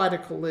quite a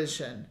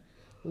collision,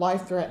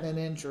 life-threatening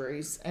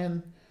injuries,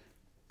 and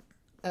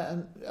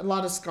a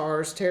lot of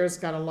scars. Tara's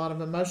got a lot of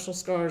emotional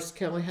scars.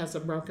 Kelly has a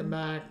broken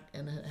back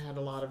and had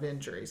a lot of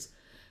injuries.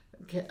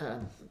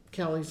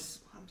 Kelly's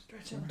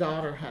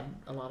daughter had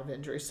a lot of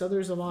injuries. So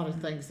there's a lot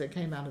of things that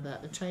came out of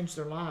that changed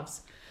their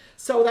lives.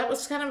 So that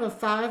was kind of a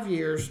 5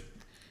 years.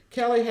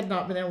 Kelly had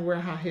not been able to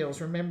wear high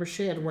heels. Remember,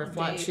 she had to wear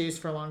flat shoes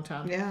for a long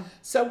time. Yeah.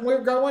 So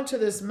we're going to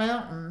this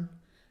mountain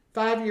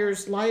 5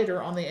 years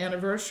later on the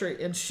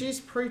anniversary, and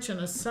she's preaching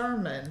a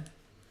sermon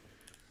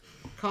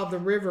called "The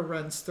River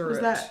Runs Through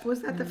It."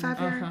 Was that the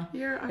 5-year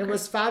year? Okay. It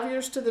was 5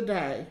 years to the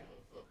day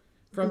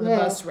from the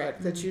bus wreck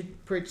that you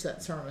preached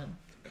that sermon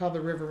called "The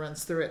River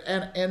Runs Through It,"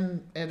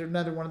 and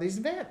another one of these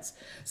events.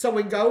 So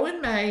we go in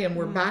May, and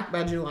we're back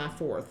by July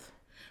 4th.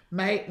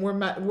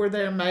 We're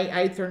there May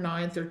 8th or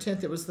 9th or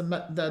 10th. It was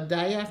the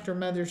day after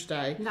Mother's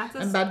Day.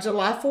 And by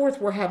July 4th,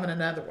 we're having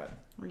another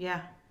one.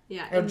 Yeah.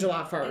 Yeah. Or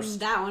July 1st.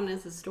 And that one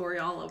is a story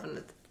all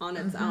on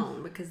its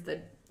own, because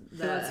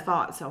So it's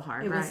fought so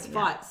hard, it right? was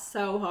fought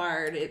so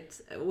hard.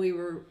 We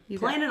were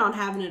planning on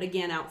having it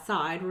again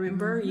outside.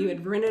 Remember, you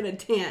had rented a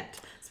tent,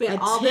 spent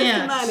all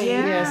this money,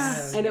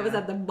 Yes. and it was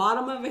at the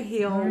bottom of a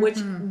hill, which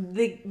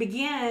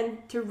began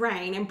to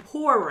rain and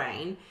pour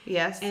rain,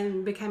 Yes.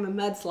 and became a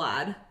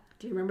mudslide.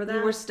 Do you remember that?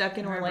 We were stuck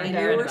in Orlando.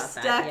 And we were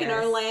stuck in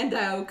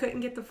Orlando.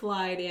 Couldn't get the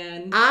flight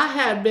in.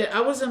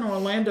 I was in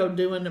Orlando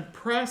doing a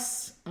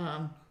press.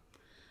 I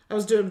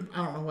don't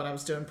know what I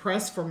was doing,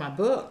 press for my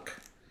book.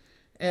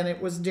 And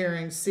it was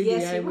during CBA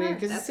Yes, you were.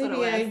 week. Is That's it what it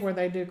CBA was. where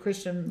they do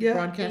Christian Yeah.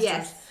 broadcasters?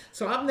 Yes.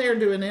 So I'm there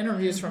doing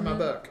interviews for my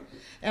book.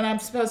 And I'm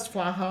supposed to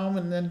fly home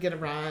and then get a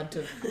ride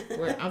to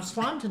where I was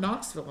flying to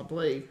Knoxville, I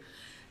believe.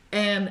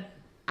 And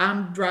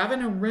I'm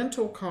driving a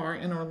rental car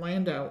in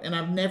Orlando, and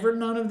I've never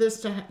known of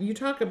this you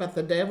talk about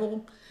the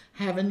devil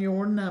having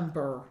your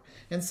number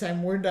and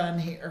saying, we're done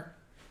here.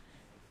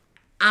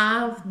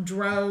 I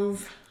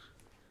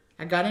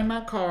got in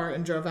my car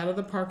and drove out of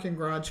the parking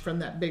garage from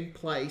that big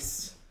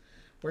place,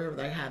 wherever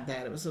they had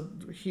that. It was a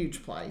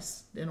huge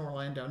place in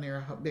Orlando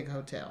near a big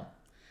hotel.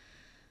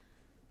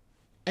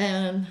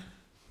 And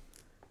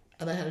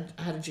I had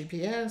a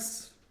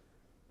GPS.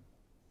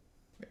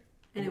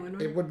 And it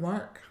wouldn't It work. wouldn't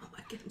work. Oh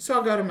my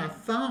So I go to my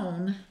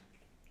phone,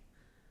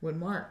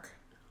 wouldn't work.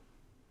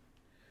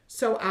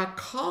 So I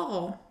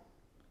call,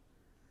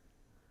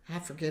 I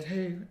forget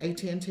who,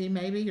 AT&T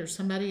maybe or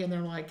somebody, and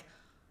they're like,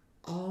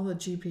 all the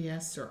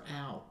GPS are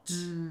out.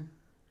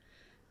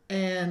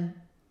 And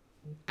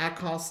I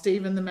call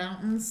Steve in the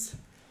mountains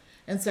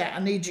and say,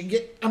 I'm going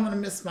to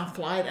miss my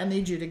flight. I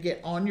need you to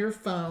get on your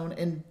phone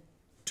and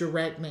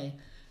direct me.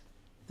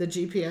 The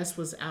GPS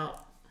was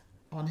out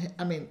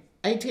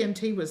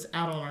AT&T was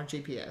out on our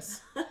GPS.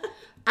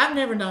 I've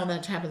never known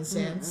that to happen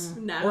since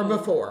No. or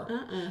before.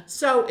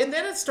 So, and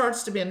then it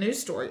starts to be a news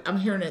story. I'm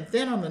hearing it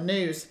then on the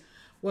news.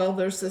 Well,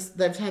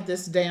 they've had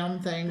this down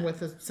thing with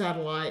the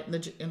satellite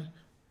and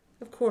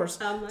of course.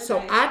 So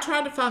day. I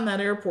tried to find that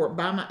airport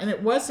and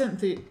it wasn't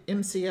the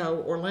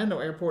MCO Orlando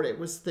airport. It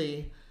was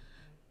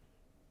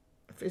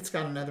it's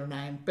got another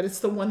name, but it's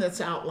the one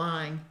that's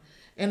outlying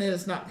and it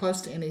is not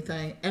close to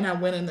anything. And I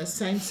went in the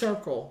same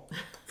circle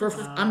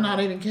I'm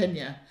not even kidding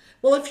you.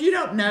 Well, if you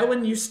don't know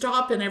and you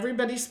stop and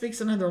everybody speaks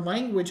another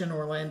language in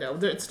Orlando,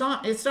 it's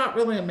not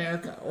really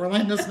America.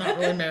 Orlando's not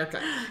really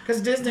America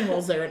because Disney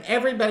World's there and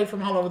everybody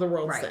from all over the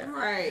world's there.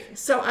 Right.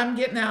 So I'm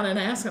getting out and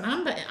asking.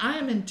 I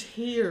am in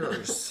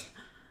tears,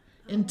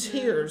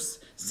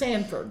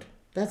 Sanford.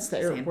 That's the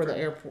airport where the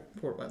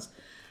airport was.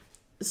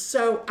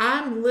 So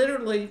I'm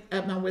literally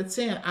at my wit's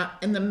end.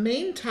 In the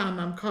meantime,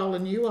 I'm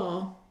calling you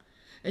all,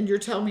 and you're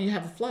telling me you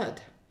have a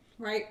flood.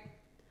 Right.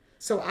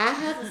 So I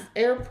have an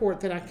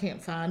airport that I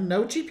can't find,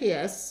 no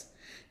GPS,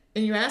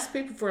 and you ask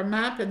people for a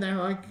map, and they're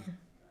like,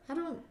 I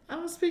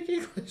don't speak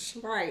English.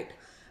 Right.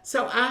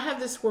 So I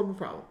have this horrible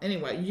problem.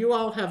 Anyway, you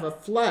all have a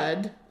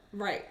flood,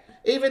 Right.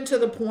 even to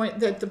the point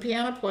that the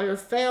piano player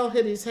fell,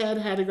 hit his head,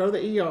 had to go to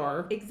the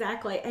ER.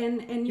 Exactly.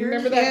 And you're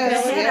remember the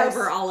that? head Yes.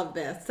 over all of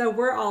this. So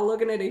we're all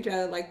looking at each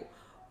other like,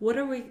 what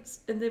are we?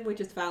 And then we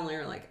just finally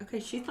are like, okay,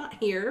 she's not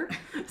here.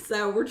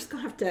 So we're just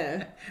going to have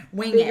to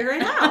Wing figure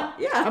it. it out.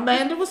 Yeah.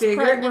 Amanda was We're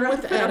pregnant going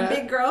with to put a Etta.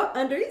 big girl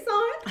under his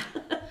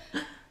arm.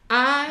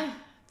 I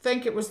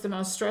think it was the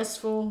most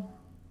stressful,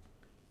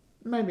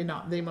 maybe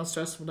not the most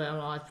stressful day of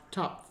my life,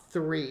 top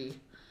 3.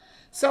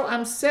 So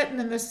I'm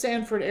sitting in the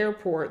Sanford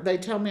airport. They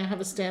tell me I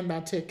have a standby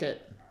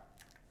ticket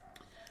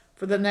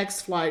for the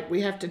next flight.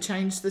 We have to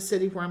change the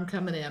city where I'm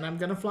coming in. I'm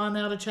going to fly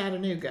now to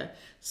Chattanooga.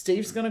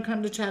 Steve's going to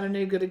come to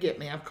Chattanooga to get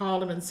me. I've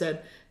called him and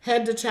said,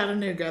 head to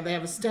Chattanooga. They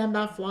have a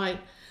standby flight.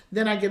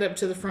 Then I get up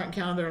to the front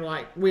counter. They're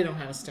like, we don't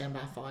have a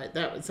standby flight.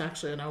 That was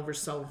actually an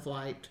oversold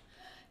flight.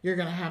 You're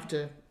going to have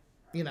to,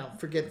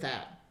 forget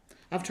that.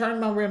 I've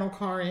turned my rental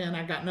car in.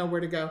 I got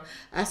nowhere to go.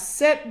 I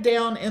sat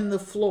down in the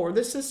floor.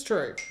 This is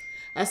true.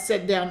 I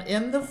sat down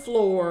in the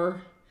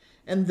floor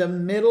in the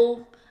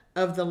middle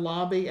of the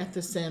lobby at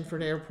the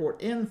Sanford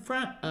airport in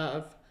front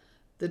of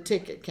the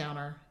ticket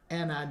counter,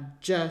 and I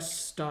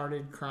just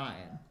started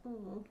crying.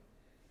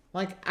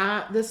 Like,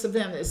 this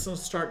event is going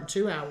to start in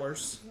 2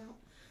 hours.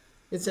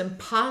 It's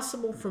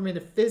impossible for me to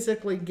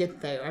physically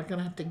get there. I'm going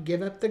to have to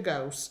give up the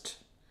ghost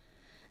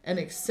and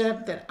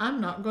accept that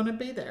I'm not going to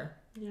be there.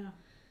 Yeah.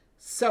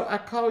 So I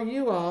call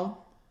you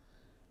all,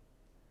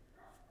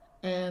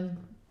 and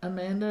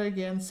Amanda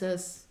again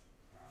says,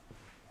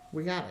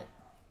 we got it.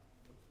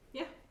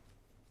 Yeah.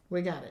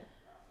 We got it.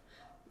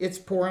 It's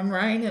pouring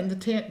rain and the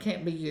tent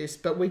can't be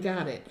used, but we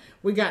got it.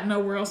 We got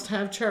nowhere else to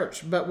have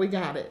church, but we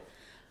got it.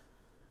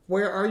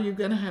 Where are you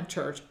going to have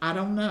church? I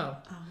don't know.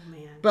 Oh,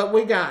 man. But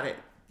we got it.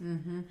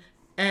 Mm-hmm.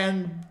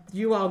 And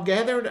you all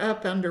gathered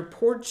up under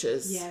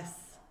porches. Yes.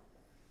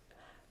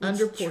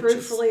 Under Which, porches.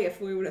 truthfully,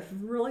 if we would have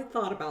really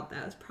thought about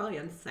that, it's probably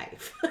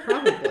unsafe.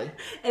 Probably.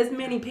 As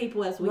many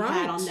people as we Right.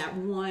 had on that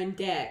one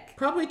deck.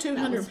 Probably That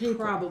 200 was people.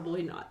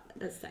 probably not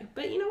the same.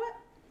 But you know what?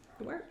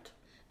 It worked.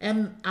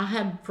 And I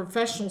had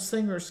professional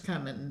singers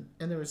coming,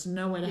 and there was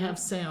no way to have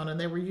sound, and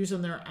they were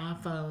using their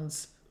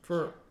iPhones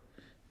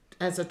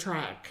as a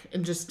track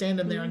and just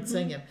standing there and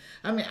singing.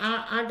 I mean,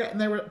 I got,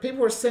 and people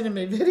were sending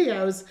me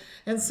videos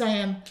and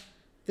saying,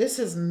 "This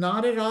is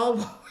not at all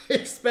what we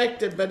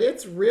expected, but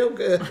it's real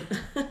good."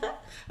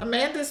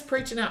 Amanda's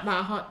preaching out by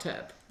a hot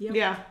tub, Yep.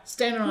 Yeah.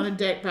 standing on a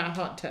deck by a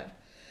hot tub.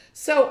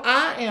 So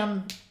I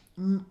am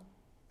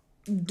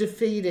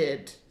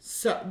defeated.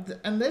 So,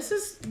 and this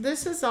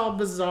is all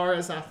bizarre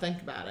as I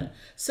think about it.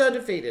 So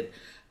defeated.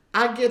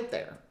 I get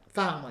there.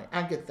 Finally,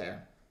 I get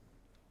there.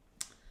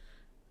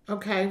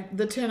 Okay,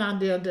 the tent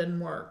idea didn't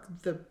work.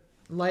 The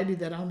lady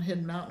that owned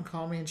Hidden Mountain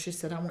called me and she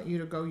said, "I want you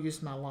to go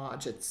use my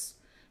lodge. It's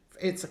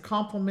a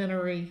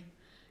complimentary.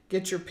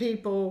 Get your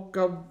people.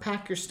 Go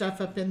pack your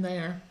stuff up in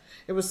there."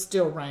 It was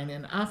still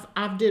raining.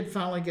 I did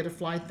finally get a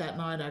flight that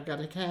night. I got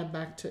a cab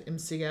back to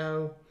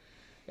MCO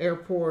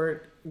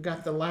airport.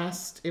 Got the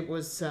last. It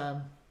was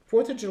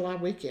 4th of July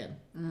weekend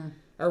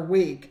or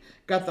week.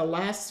 Got the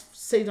last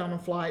seat on a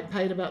flight.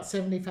 Paid about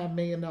 $75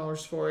 million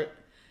for it.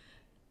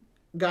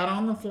 Got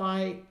on the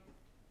flight.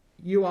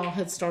 You all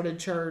had started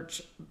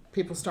church.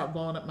 People start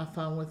blowing up my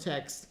phone with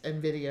texts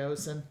and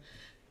videos and,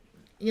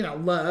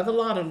 love, a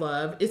lot of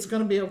love. It's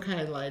going to be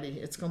okay, lady.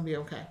 It's going to be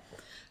okay.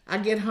 I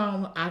get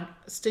home.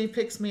 Steve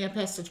picks me up,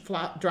 has to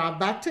drive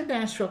back to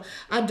Nashville.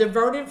 I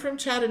diverted from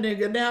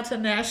Chattanooga now to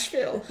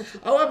Nashville.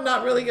 Oh, I'm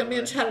not really going to be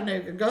in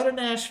Chattanooga. Go to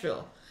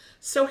Nashville.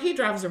 So he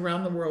drives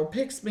around the world,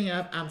 picks me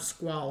up. I'm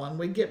squalling.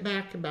 We get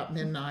back about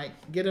midnight,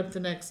 get up the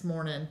next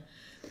morning.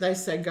 They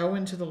say, go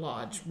into the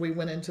lodge. We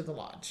went into the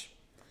lodge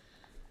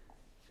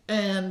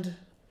and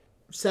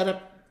set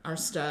up our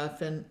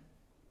stuff. And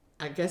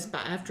I guess by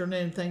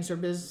afternoon, things are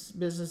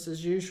business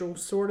as usual,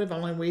 sort of,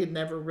 only we had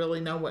never really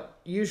know what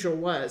usual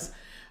was.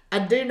 I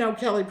do know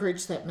Kelly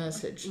preached that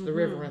message, the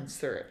river runs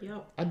through it.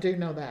 Yep. I do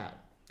know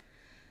that.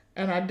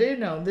 And I do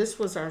know this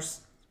was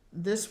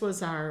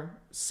our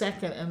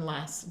second and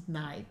last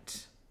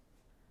night.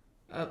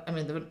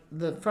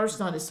 The first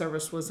night of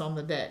service was on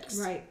the decks.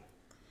 Right.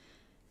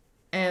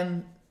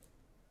 And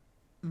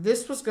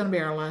this was going to be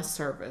our last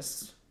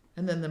service.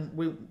 And then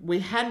we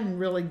hadn't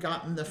really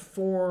gotten the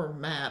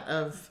format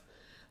of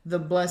the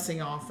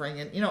blessing offering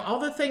and all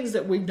the things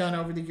that we've done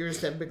over the years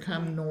that have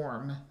become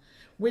norm.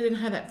 We didn't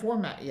have that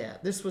format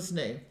yet. This was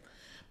new.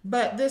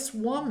 But this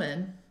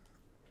woman,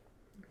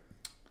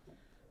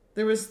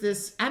 there was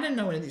this, I didn't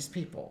know any of these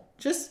people.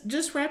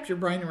 Just wrap your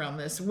brain around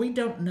this. We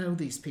don't know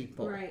these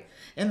people. Right.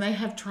 And they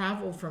have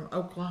traveled from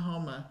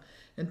Oklahoma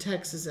and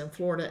Texas and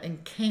Florida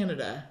and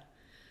Canada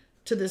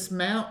to this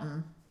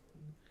mountain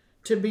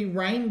to be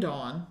rained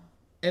on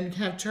and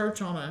have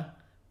church on a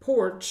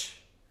porch.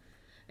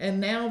 And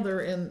now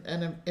they're in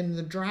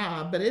the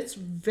dry, but it's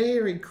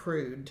very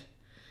crude.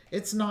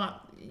 It's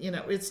not,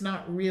 it's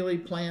not really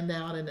planned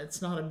out, and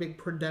it's not a big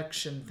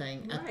production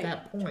thing at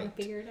that point. Trying to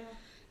figure it out.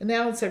 And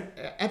now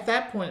at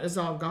that point, it's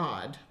all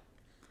God.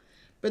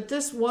 But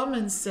this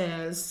woman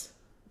says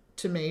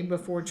to me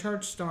before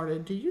church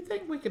started, "Do you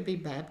think we could be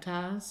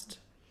baptized?"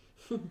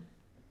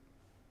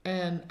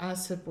 And I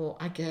said, "Well,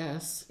 I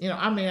guess."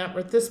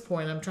 At this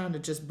point, I'm trying to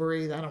just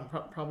breathe. I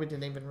probably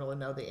didn't even really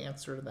know the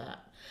answer to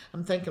that.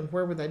 I'm thinking,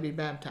 where would they be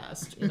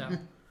baptized?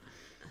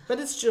 But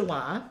it's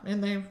July,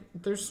 and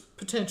there's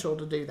potential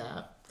to do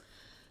that.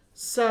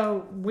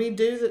 So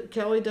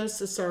Kelly does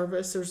the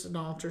service. There's an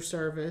altar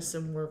service,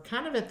 and we're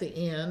kind of at the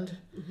end.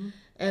 Mm-hmm.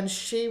 And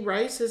she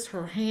raises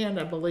her hand,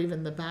 I believe,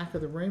 in the back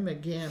of the room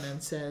again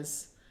and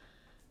says,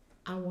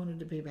 "I wanted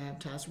to be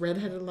baptized."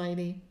 Redheaded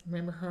lady,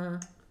 remember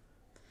her?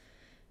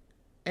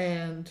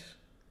 And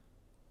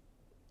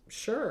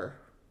sure.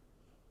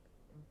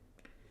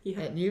 Yeah.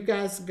 And you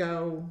guys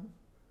go.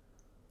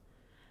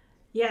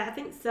 Yeah, I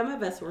think some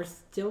of us were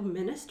still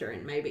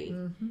ministering, maybe.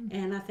 Mm-hmm.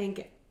 And I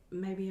think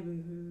maybe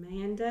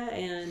Amanda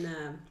and,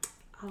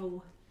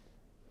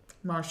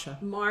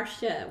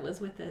 Marcia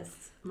was with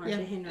us. Marcia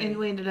Yeah. Henry. And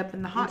we ended up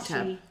in the hot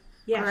tub.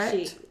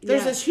 Correct?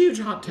 There's this huge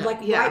hot tub.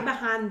 right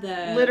behind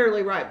the...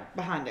 Literally right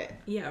behind it.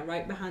 Yeah,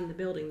 right behind the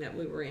building that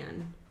we were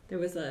in. There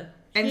was a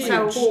And huge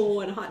so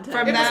pool and a hot tub.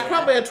 from It was that-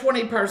 probably a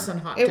 20-person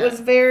hot tub. It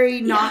was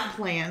very not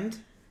planned.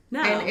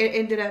 No.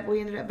 And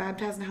we ended up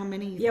baptizing how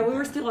many? Yeah, we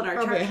were still in our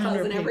Probably church clothes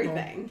 100 and people.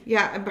 everything.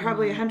 Yeah,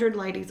 probably 100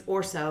 ladies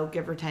or so,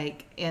 give or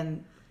take,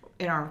 in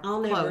our I'll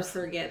never clothes.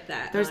 forget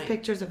that There's night.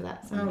 pictures of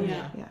that. somewhere. Oh,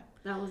 yeah. Yeah.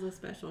 That was a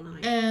special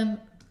night. And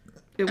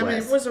It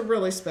it was a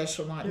really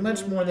special night, It much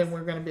really more was. than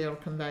we're going to be able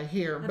to convey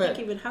here. I But think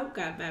even Hope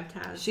got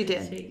baptized. She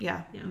didn't did. she?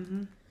 Yeah. Yeah.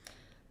 Mm-hmm.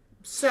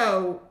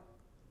 so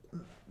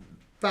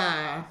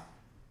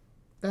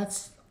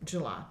that's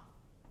July.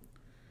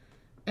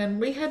 And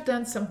we had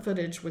done some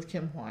footage with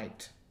Kim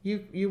White.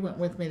 You went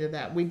with me to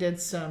that. We did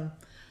some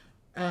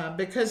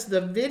because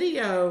the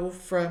video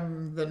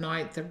from the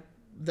night,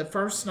 the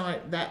first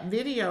night, that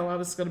video, I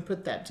was going to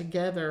put that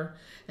together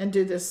and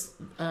do this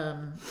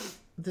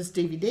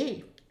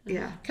DVD.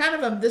 Yeah.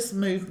 Kind of this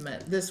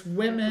movement, this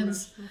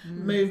women's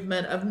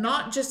movement of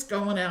not just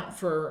going out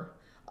for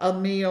a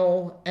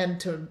meal and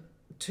to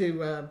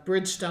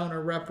Bridgestone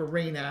or Rupp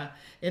Arena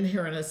and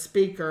hearing a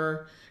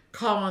speaker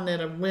calling it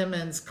a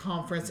women's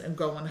conference and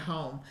going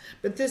home,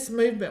 but this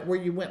movement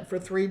where you went for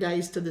 3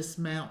 days to this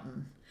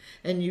mountain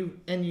and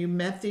you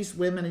met these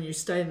women and you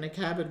stayed in a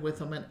cabin with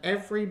them, and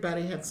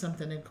everybody had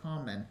something in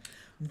common.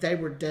 They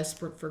were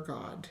desperate for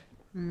God.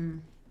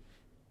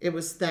 It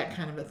was that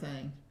kind of a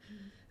thing.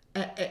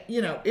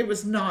 It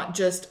was not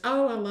just,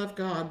 oh, I love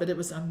God, but it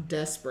was, I'm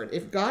desperate.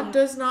 If God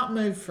does not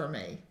move for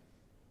me.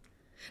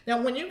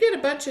 Now, when you get a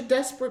bunch of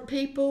desperate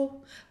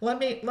people, let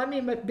me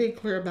be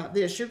clear about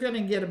this. You're going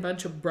to get a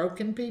bunch of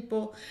broken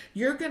people.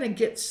 You're going to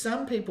get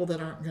some people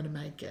that aren't going to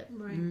make it.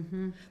 Right.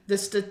 Mm-hmm. The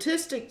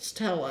statistics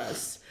tell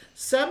us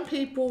some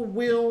people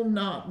will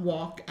not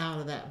walk out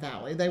of that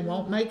valley. They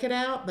won't make it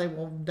out. They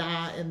will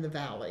die in the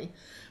valley.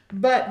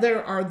 But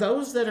there are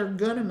those that are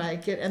going to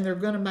make it, and they're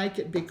going to make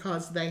it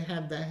because they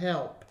had the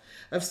help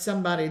of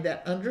somebody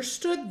that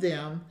understood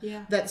them,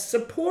 Yeah. that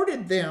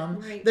supported them,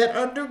 Right. that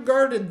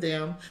undergirded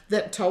them,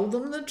 that told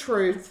them the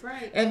truth, That's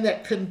right. and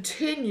that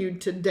continued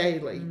to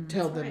daily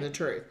tell them right. the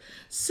truth.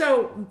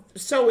 So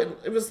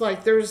it was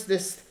like there's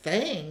this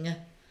thing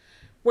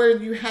where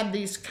you had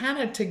these kind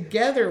of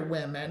together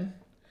women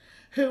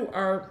who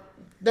are,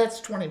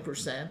 that's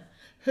 20%,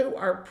 who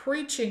are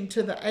preaching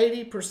to the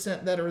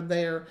 80% that are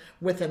there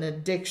with an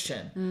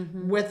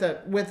addiction, with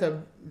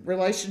a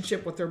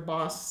relationship with their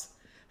boss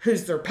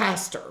who's their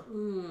pastor,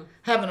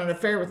 having an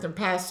affair with their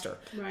pastor,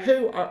 Right.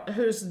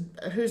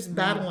 who's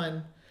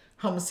battling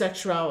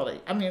homosexuality.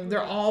 I mean,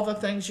 they're all the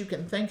things you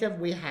can think of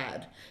we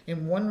had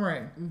in one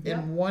room.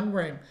 In one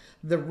room.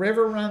 The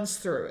river runs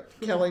through it.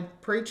 Kelly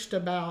preached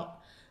about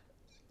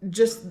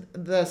just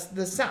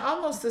the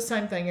almost the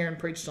same thing Aaron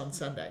preached on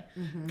Sunday.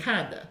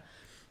 Kinda.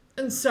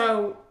 And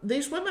so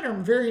these women are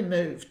very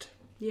moved.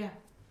 Yeah.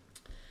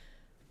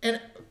 And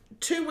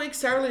 2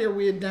 weeks earlier,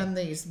 we had done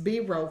these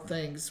B-roll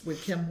things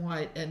with Kim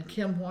White, and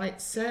Kim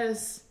White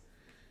says,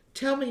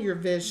 "Tell me your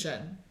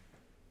vision."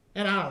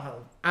 And I don't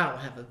know. I don't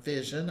have a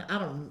vision. I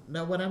don't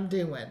know what I'm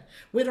doing.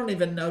 We don't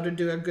even know to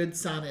do a good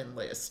sign-in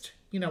list.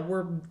 You know,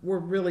 we're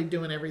really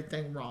doing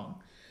everything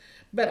wrong.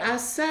 But I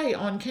say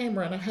on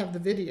camera, and I have the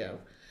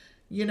video,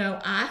 you know,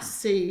 I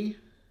see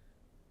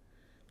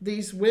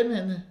these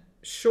women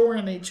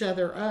shoring each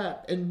other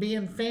up and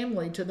being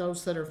family to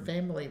those that are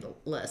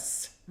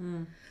familyless.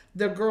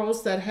 The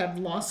girls that have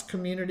lost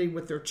community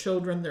with their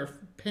children, their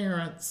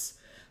parents,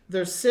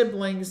 their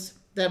siblings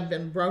that have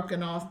been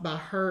broken off by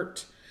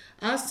hurt.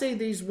 I see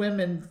these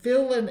women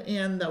filling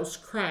in those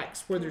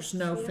cracks where there's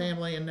no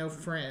family and no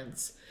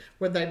friends,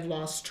 where they've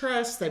lost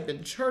trust, they've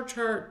been church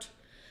hurt,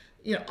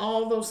 you know,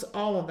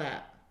 all of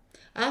that.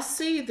 I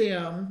see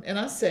them, and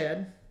I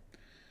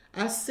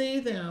see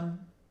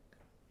them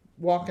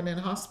walking in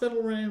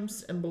hospital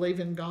rooms and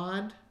believing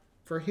God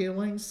for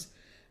healings.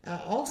 I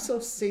also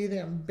see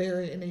them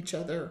burying each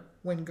other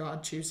when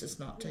God chooses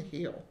not to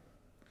heal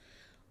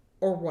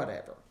or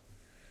whatever.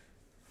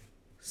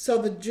 So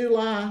the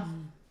July,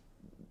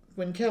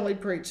 when Kelly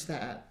preached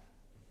that,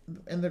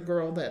 and the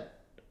girl that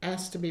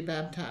asked to be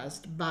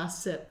baptized by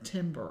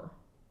September,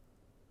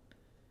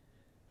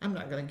 I'm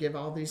not going to give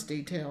all these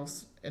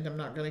details, and I'm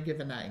not going to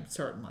give a name,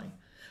 certainly,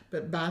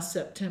 but by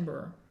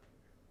September,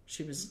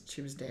 she was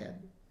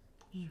dead.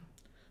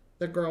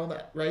 The girl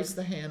that raised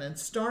the hand and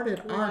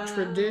started our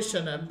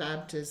tradition of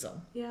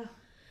baptism. Yeah.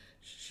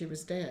 She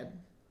was dead.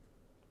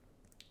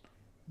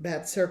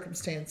 Bad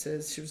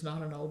circumstances. She was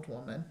not an old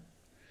woman.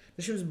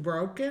 But she was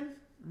broken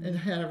and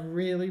had a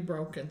really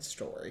broken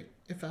story.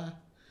 If I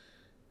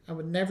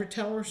would never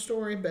tell her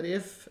story, but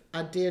if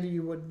I did,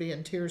 you would be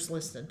in tears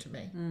listening to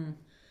me.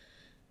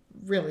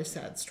 Really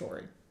sad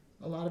story.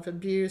 A lot of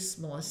abuse,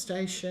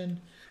 molestation,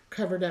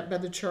 covered up by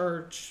the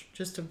church.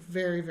 Just a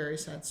very, very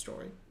sad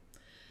story.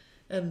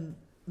 And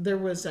there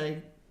was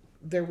a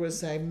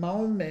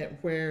moment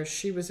where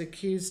she was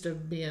accused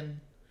of had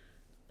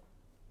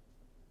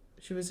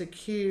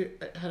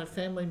a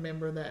family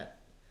member that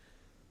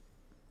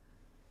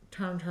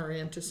turned her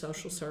into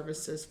social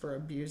services for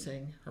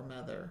abusing her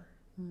mother.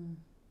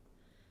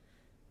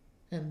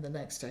 And the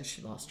next day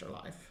she lost her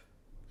life.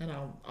 And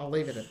I'll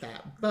leave it at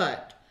that.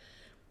 But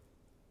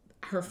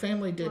her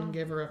family didn't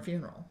give her a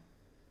funeral.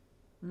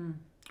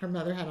 Her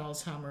mother had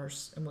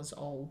Alzheimer's and was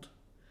old.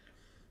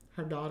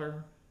 Her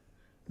daughter,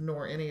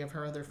 nor any of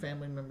her other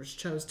family members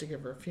chose to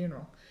give her a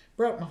funeral.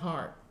 Broke my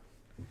heart.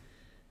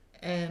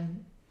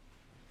 And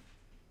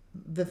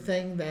the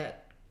thing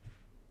that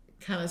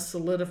kind of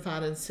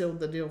solidified and sealed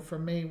the deal for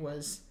me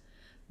was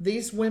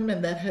these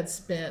women that had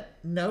spent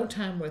no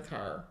time with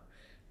her,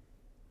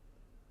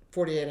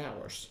 48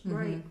 hours,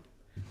 Right.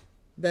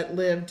 that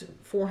lived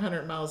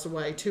 400 miles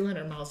away,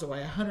 200 miles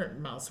away, 100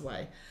 miles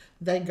away,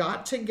 they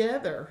got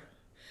together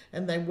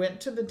and they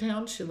went to the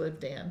town she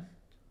lived in.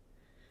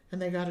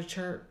 And they got a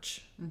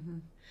church.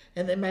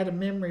 And they made a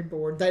memory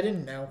board. They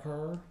didn't know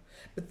her.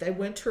 But they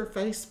went to her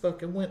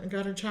Facebook and went and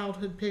got her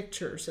childhood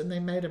pictures. And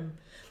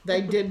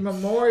they did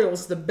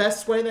memorials the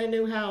best way they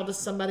knew how to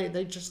somebody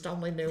they just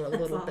only knew a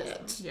little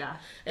bit. Yeah.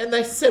 And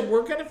they said,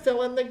 we're going to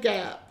fill in the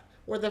gap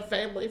where the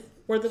family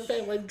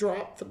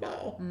dropped the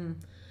ball.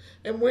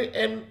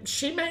 And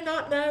she may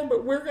not know,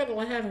 but we're going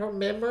to have her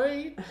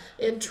memory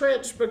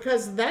entrenched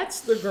because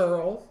that's the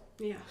girl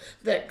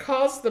that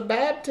caused the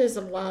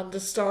baptism line to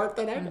start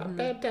that I got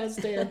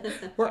baptized in,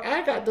 where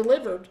I got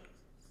delivered.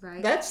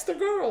 Right. That's the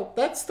girl.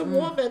 That's the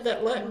woman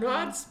that let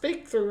God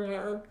speak through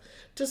her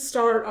to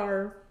start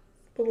our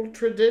little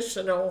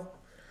traditional,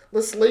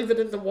 let's leave it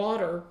in the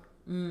water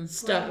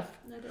stuff.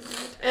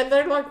 And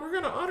they're like, we're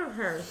going to honor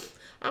her.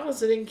 I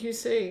was at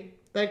NQC.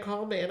 They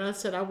called me and I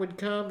said I would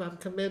come. I'm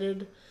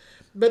committed.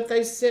 But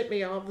they sent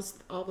me all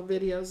the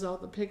videos, all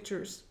the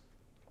pictures.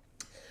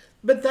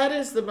 But that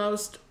is the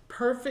most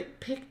perfect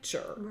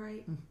picture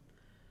Right.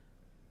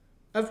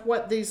 of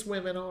what these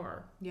women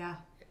are. Yeah.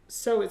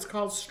 So it's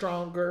called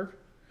Stronger.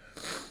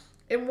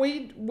 And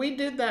we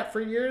did that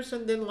for years,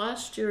 and then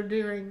last year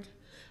during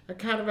a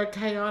kind of a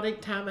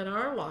chaotic time in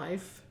our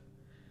life,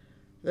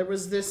 there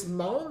was this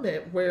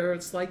moment where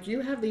it's like,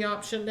 you have the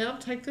option now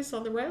to take this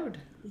on the road.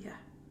 Yeah.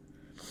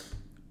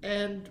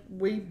 And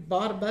we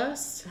bought a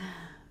bus,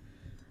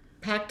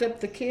 packed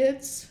up the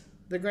kids,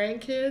 the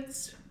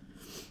grandkids,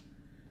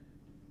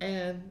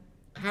 and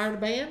hired a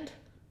band.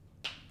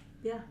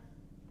 Yeah.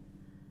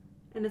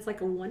 And it's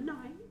like a one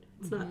night.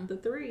 It's not the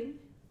 3.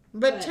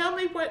 But tell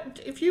me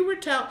if you're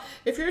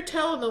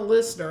telling a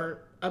listener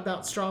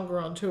about Stronger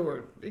on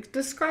Tour,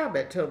 describe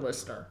it to a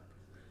listener,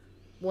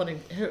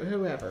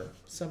 whoever,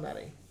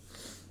 somebody.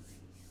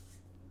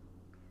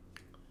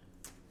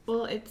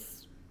 Well,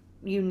 it's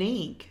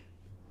unique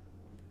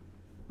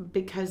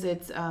because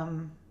it's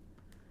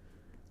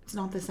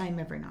not the same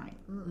every night.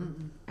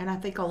 And I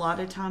think a lot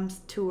of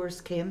times tours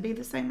can be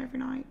the same every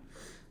night.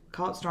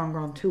 Call it Stronger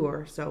on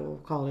Tour, so we'll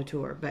call it a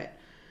tour. But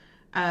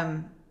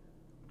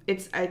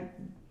it's a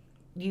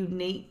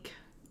unique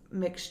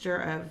mixture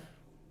of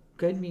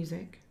good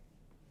music.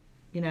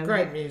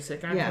 Great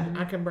music.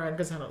 I can brag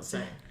because I don't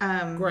sing.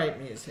 Great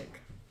music.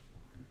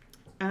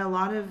 And a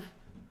lot of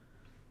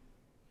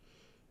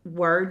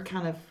word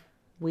kind of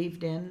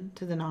weaved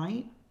into the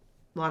night.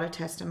 A lot of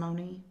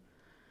testimony.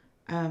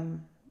 A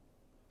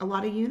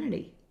lot of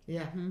unity.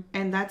 Yeah.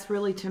 And that's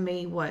really, to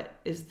me, what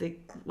is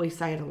we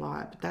say it a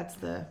lot, but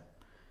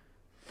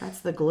that's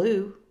the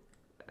glue.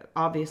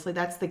 Obviously,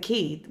 that's the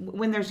key.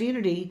 When there's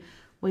unity,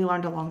 we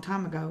learned a long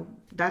time ago,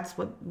 that's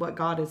what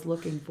God is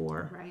looking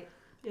for. Right.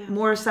 Yeah.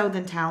 More so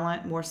than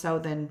talent, more so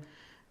than,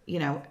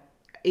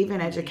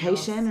 even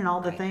education and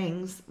all the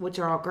things, which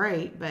are all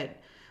great. But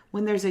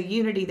when there's a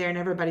unity there and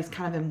everybody's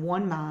kind of in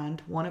one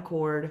mind, one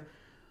accord,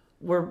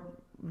 we're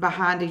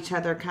behind each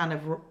other, kind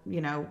of,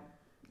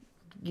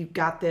 you've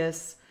got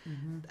this.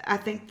 I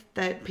think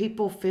that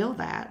people feel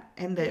that,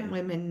 and that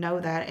women know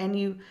that.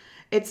 And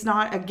it's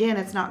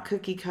not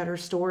cookie cutter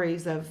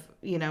stories of,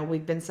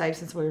 we've been saved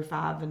since we were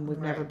 5 and we've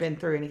never been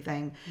through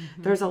anything.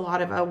 There's a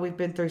lot of, we've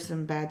been through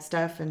some bad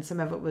stuff, and some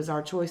of it was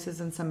our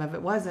choices and some of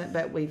it wasn't,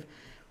 but we've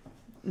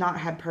not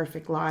had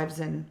perfect lives.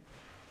 And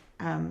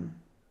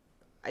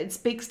it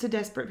speaks to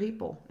desperate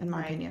people, in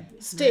my opinion.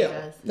 Still, It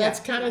does. that's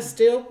kind of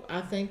still,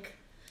 I think.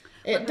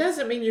 It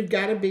doesn't mean you've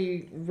got to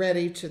be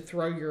ready to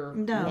throw your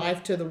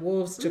life to the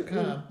wolves to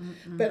come.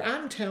 But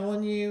I'm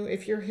telling you,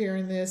 if you're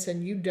hearing this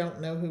and you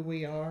don't know who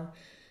we are,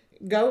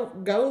 go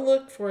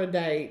look for a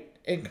date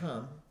and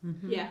come.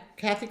 Yeah.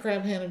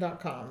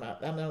 KathyCrabHannah.com.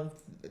 I know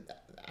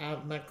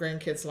my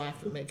grandkids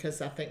laugh at me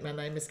because I think my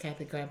name is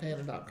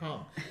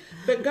KathyCrabHannah.com.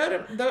 But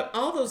go to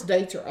all those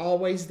dates are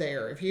always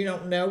there. If you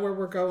don't know where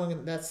we're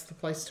going, that's the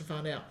place to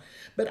find out.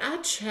 But I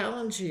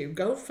challenge you,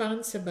 go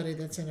find somebody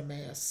that's in a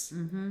mess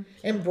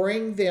and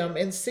bring them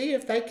and see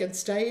if they can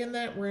stay in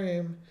that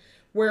room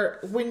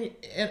where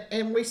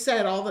and we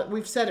said all that,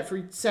 we've said it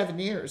for 7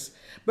 years,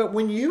 but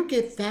when you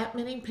get that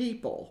many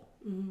people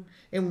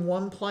in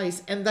one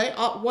place, and they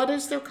what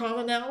is their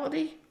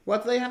commonality?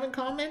 What do they have in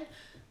common?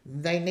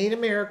 They need a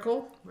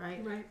miracle.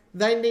 Right. Right.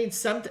 They need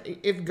something.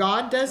 If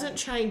God doesn't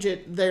change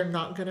it, they're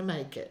not going to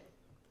make it.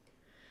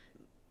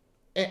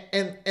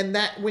 And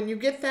that when you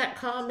get that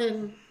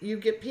common, you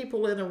get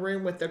people in a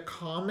room with a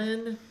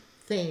common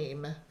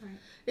theme. Right.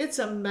 It's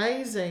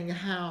amazing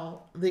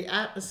how the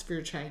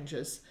atmosphere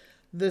changes.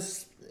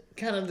 This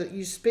kind of that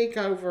you speak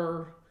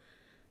over.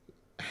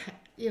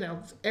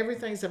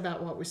 Everything's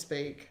about what we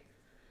speak.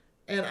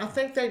 And I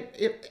think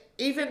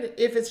even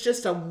if it's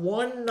just a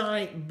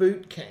one-night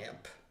boot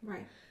camp,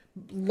 Right.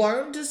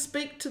 learn to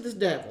speak to the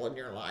devil in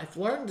your life.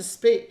 Learn to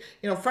speak.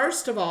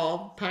 First of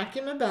all, pack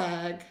him a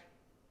bag.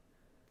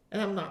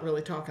 And I'm not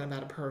really talking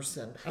about a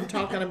person. I'm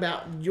talking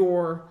about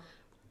your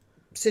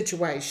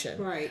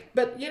situation. Right.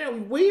 But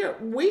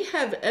we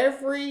have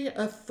every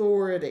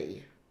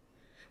authority.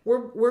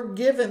 We're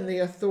given the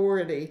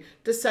authority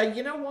to say,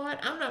 you know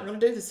what? I'm not going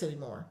to do this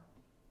anymore.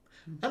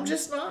 I'm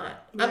just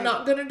not. Right. I'm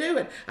not going to do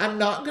it. I'm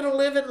not going to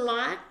live in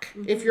lack.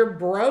 If you're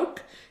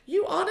broke,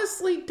 you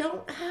honestly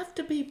don't have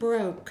to be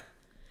broke.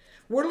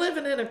 We're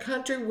living in a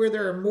country where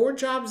there are more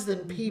jobs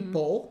than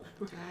people.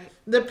 Right.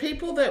 The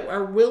people that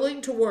are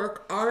willing to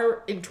work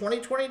are in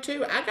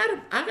 2022. I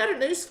got a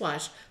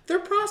newsflash. They're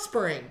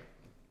prospering.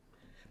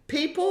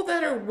 People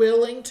that are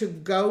willing to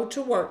go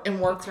to work and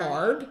work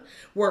hard,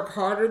 work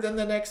harder than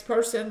the next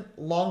person,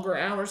 longer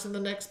hours than the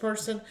next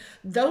person,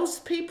 those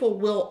people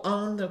will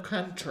own the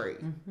country.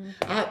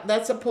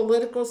 That's a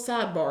political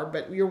sidebar,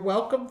 but you're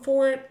welcome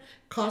for it.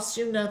 Costs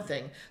you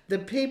nothing. The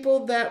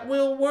people that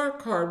will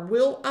work hard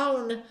will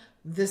own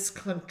this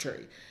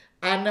country.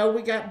 I know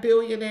we got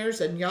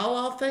billionaires and y'all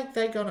all think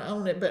they're going to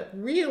own it, but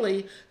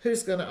really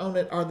who's going to own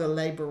it are the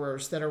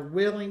laborers that are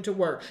willing to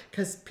work,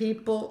 because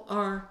people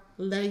are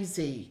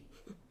lazy.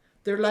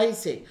 They're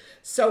lazy.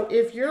 So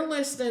if you're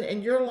listening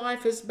and your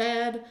life is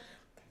bad,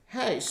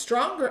 hey,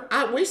 Stronger,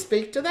 we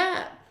speak to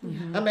that.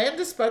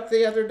 Amanda spoke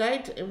the other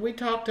day and we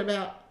talked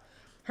about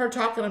her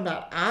talking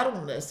about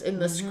idleness in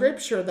the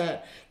scripture,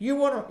 that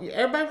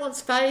everybody wants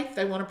faith,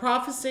 they want a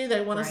prophecy,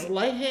 they want us to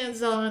lay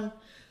hands on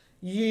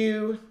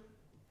you.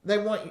 They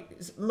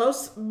want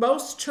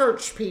most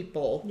church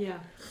people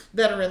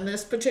that are in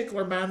this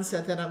particular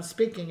mindset that I'm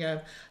speaking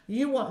of.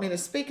 You want me to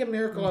speak a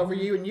miracle over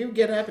you, and you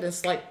get up and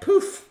it's like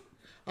poof,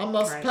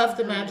 almost Puff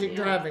the Magic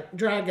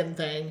Dragon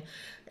thing,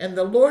 and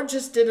the Lord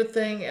just did a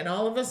thing, and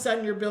all of a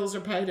sudden your bills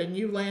are paid and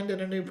you land in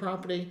a new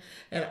property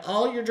and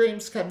all your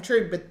dreams come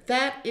true. But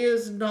that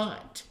is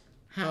not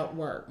how it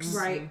works.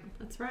 Right.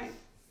 That's right.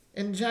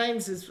 And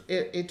James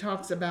it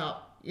talks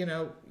about you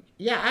know,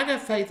 yeah, I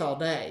got faith all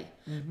day,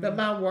 but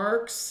my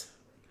works,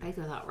 Faith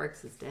without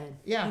works is dead.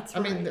 yeah, That's I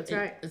mean, right, that's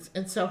right.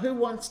 and so who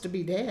wants to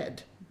be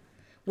dead?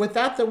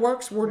 Without the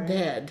works, we're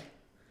dead.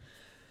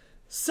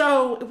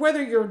 So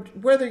whether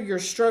your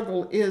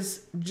struggle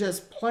is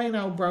just plain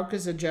old broke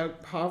as a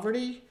joke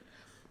poverty,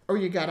 or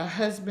you got a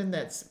husband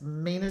that's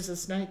mean as a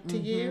snake to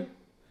you,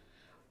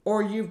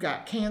 or you've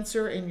got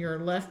cancer in your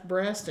left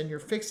breast and you're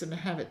fixing to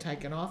have it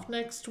taken off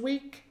next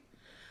week,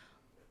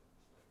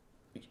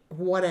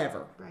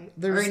 whatever. Right. Or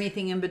There's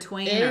anything in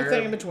between.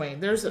 anything or, in between.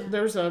 There's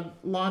a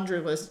laundry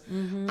list.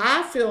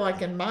 I feel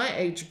like in my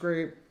age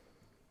group,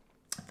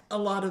 a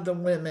lot of the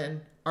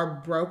women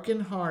are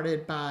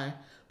brokenhearted by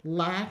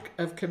lack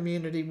of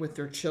community with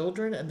their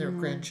children and their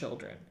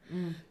grandchildren.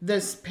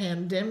 This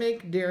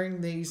pandemic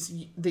during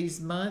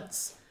these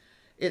months,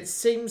 it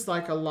seems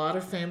like a lot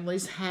of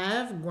families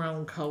have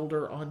grown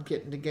colder on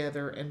getting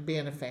together and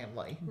being a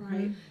family.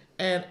 Right.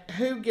 And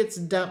who gets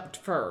dumped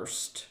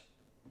first?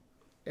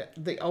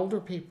 The older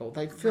people.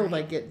 They feel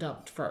they get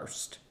dumped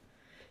first.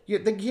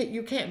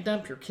 You can't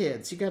dump your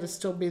kids. You got to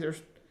still be their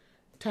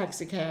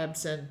taxi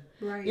cabs and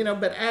Right. you know.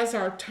 But as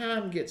our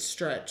time gets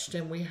stretched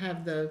and we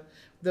have the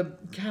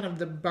kind of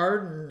the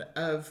burden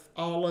of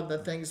all of the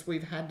things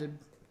we've had to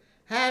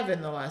have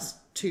in the last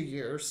 2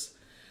 years,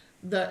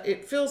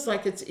 it feels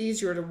like it's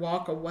easier to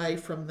walk away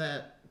from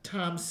the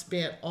time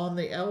spent on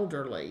the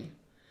elderly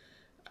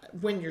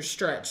when you're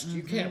stretched.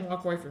 You can't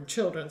walk away from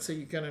children, so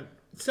you're gonna.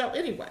 So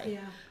anyway,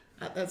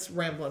 that's a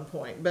rambling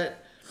point,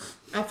 but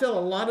I feel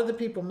a lot of the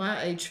people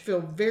my age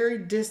feel very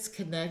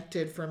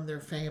disconnected from their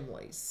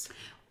families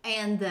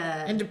And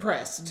and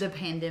depressed. the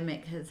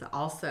pandemic has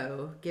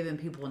also given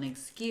people an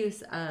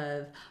excuse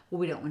of, well,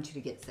 we don't want you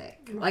to get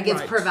sick. Like it's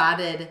Right.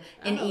 provided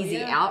an Oh, easy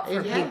yeah. out for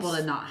It people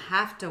has. to not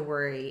have to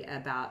worry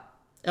about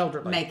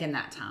Elderly. making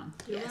that time.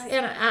 Yes.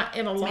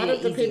 And a lot made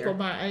of the it easier. people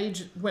my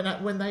age,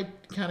 when they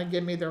kind of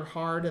give me their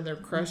hard and their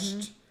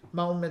crushed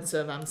moments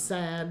of I'm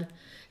sad,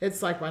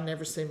 it's like, well, I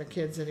never see my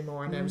kids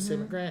anymore. I never see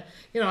my grand.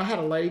 You know, I had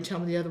a lady tell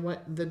me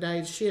the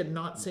day she had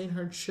not seen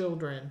her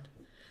children.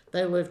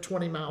 They lived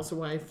 20 miles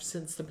away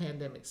since the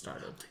pandemic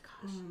started.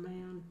 Oh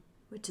man.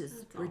 Which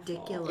is awful.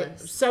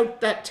 ridiculous. So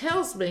that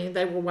tells me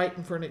they were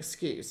waiting for an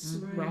excuse,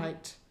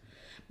 right?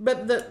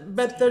 But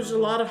there's a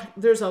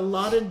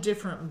lot of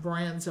different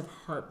brands of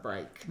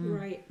heartbreak.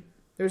 Right.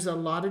 There's a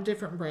lot of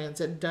different brands.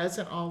 It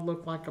doesn't all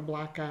look like a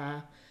black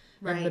eye and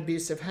Right. an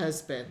abusive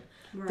husband.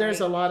 Right. There's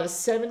a lot of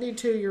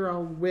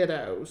 72-year-old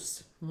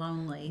widows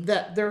Lonely.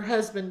 that their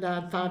husband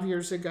died 5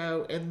 years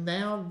ago, and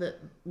now that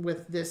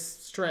with this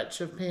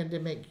stretch of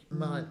pandemic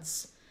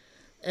months,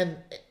 and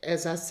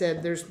as I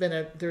said, there's been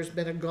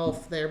a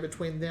gulf there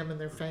between them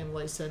and their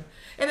families, and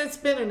it's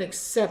been an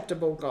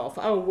acceptable gulf.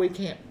 Oh, we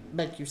can't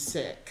make you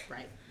sick,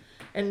 Right.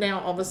 and now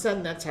all of a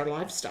sudden that's our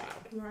lifestyle.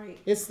 Right.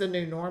 It's the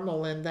new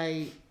normal,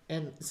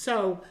 and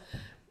so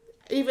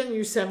even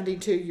you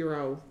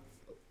 72-year-old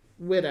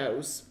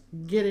widows,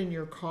 get in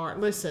your car.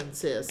 Listen,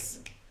 sis,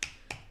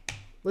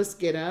 let's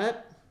get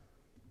up.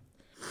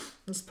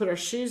 Let's put our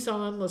shoes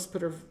on. Let's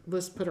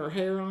put our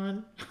hair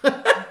on,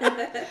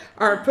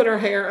 or put our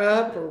hair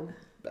up, or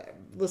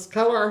let's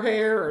color our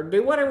hair, or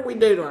do whatever we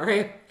do to our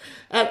hair.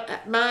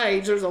 At my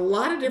age, there's a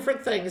lot of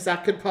different things I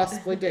could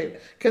possibly do.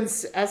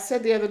 I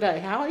said the other day,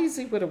 how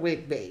easy would a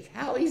wig be?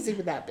 How easy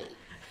would that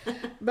be?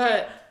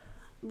 But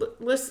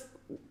listen,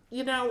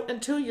 you know,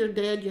 until you're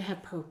dead, you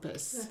have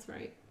purpose. That's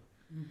right.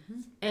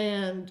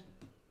 And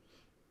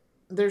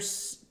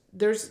there's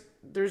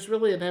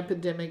really an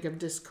epidemic of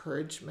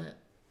discouragement.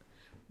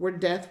 We're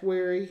death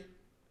weary,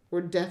 we're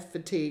death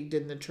fatigued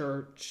in the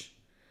church.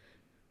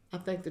 I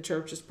think the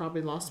church has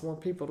probably lost more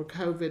people to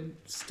COVID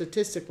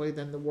statistically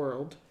than the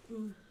world.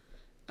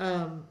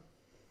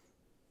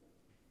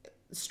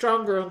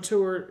 Stronger on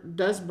Tour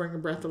does bring a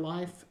breath of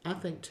life, I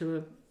think,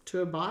 to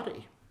a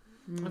body.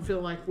 I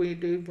feel like we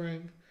do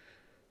bring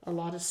a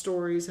lot of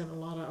stories and a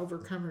lot of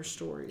overcomer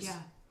stories. Yeah.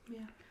 Yeah.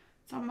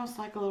 It's almost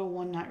like a little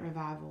one night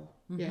revival.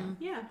 Yeah.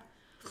 Yeah.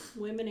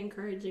 Women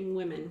encouraging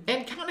women.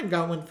 And kind of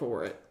going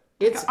for it.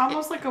 It's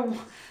almost like a,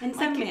 And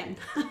some men.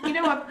 you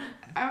know what?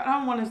 I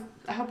don't want to.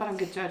 I hope I don't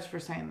get judged for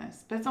saying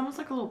this, but it's almost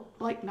like a little,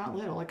 like not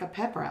little, like a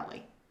pep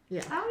rally,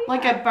 yeah. Oh,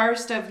 like a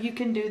burst of you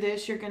can do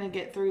this, you're gonna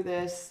get through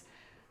this.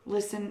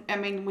 Listen, I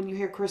mean, when you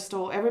hear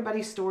Crystal,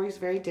 everybody's story is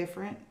very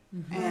different,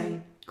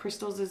 and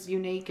Crystal's is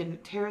unique,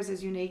 and Tara's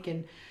is unique,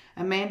 and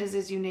Amanda's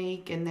is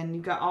unique, and then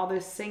you got all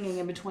this singing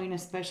in between,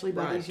 especially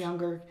by Right. these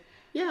younger.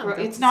 Yeah.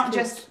 It's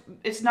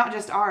that's not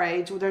just our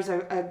age. There's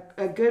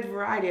a good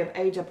variety of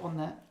age up on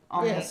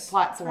Yes. this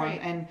platform, Right.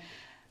 and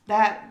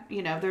that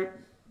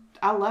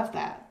I love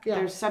that. Yeah.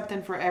 There's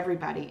something for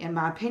everybody, in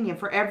my opinion.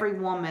 For every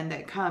woman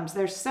that comes,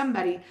 there's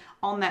somebody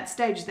on that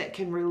stage that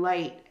can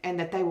relate and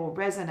that they will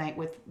resonate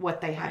with what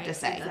they have to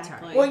say.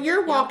 Exactly. Well,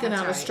 you're walking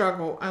that's out a right.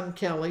 struggle,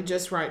 Kelly,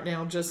 just right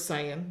now, just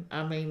saying.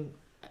 I mean,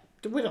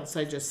 we don't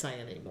say just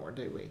saying anymore,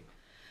 do we?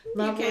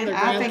 My You can. one of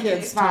the I think grandkids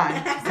it's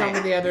fine. told me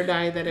the other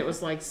day that it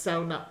was like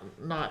so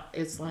not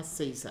its last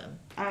season.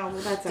 Oh, well,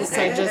 that's Just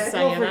okay. say just We'll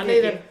saying. I forgive need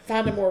you. to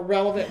find a more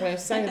relevant way of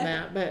saying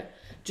that, but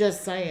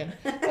Just saying.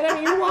 But I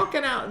mean, you're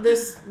walking out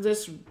this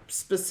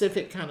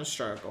specific kind of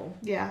struggle.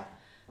 Yeah.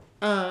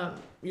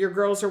 Your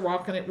girls are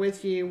walking it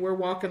with you. We're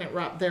walking it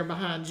right there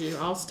behind you,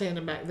 all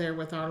standing back there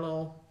with our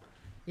little,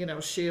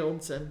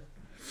 shields and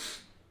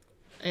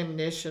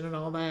ammunition and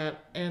all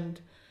that. And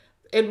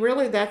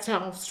really, that's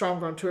how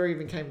Stronger on Tour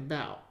even came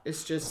about.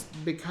 It's just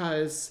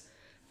because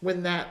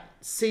when that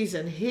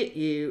season hit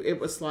you, it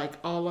was like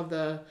all of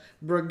the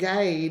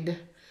brigade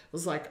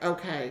was like,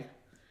 okay,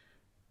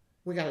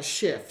 we got to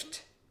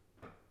shift.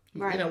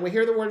 Right. We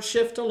hear the word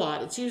shift a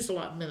lot. It's used a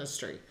lot in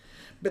ministry.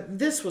 But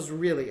this was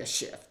really a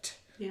shift.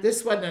 Yeah.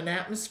 This wasn't an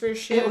atmosphere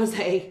shift. It was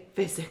a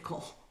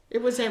physical.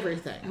 It was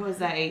everything.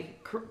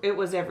 It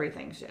was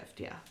everything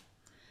shift, yeah.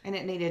 And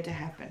it needed to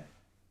happen.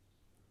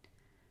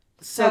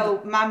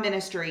 So my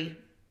ministry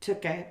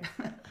took a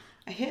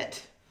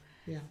hit.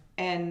 Yeah.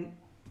 And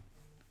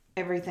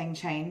everything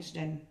changed,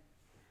 and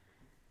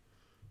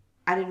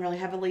I didn't really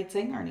have a lead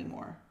singer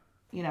anymore.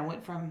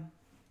 Went from,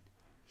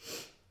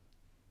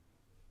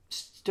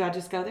 do I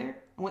just go there?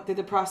 I went through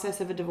the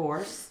process of a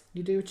divorce.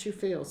 You do what you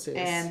feel, sis.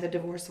 And the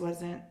divorce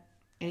wasn't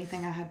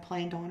anything I had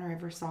planned on or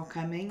ever saw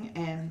coming.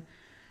 And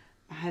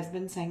my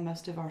husband sang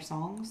most of our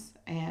songs,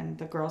 and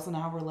the girls and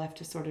I were left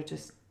to sort of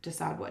just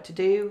decide what to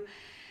do.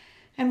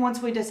 And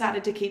once we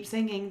decided to keep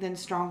singing, then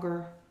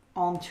Stronger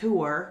on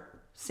Tour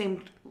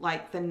seemed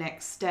like the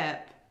next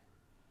step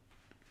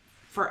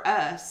for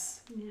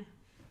us. Yeah.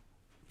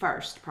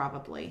 First,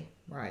 probably.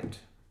 Right.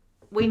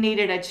 We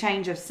needed a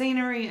change of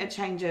scenery,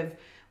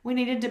 we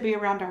needed to be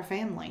around our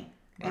family.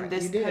 Right, And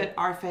this you did. put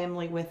our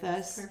family with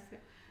us.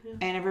 Perfect. Yeah.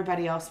 And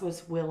everybody else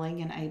was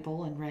willing and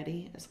able and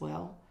ready as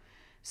well.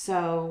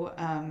 So,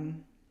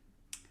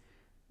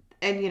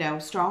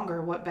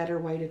 Stronger, what better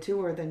way to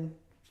tour than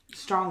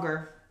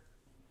Stronger?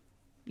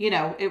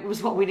 It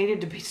was what we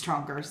needed to be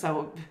stronger.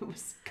 So it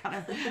was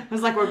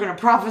like we're going to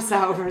prophesy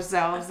over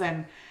ourselves.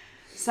 And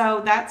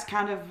so that's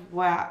kind of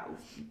why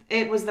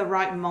it was the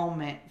right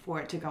moment for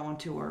it to go on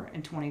tour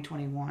in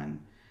 2021.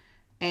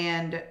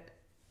 And,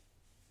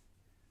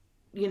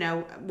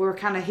 we're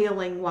kind of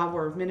healing while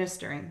we're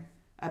ministering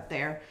up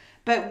there.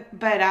 But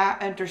I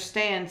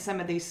understand some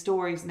of these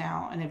stories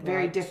now in a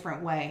very Right.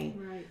 different way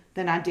Right.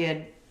 than I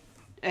did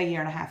a year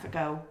and a half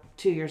ago,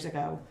 2 years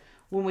ago.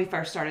 When we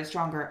first started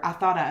Stronger, I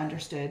thought I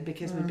understood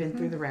because we've been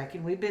through the wreck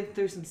and we've been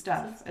through some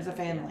stuff as a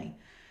family.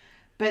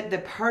 But the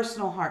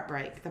personal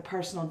heartbreak, the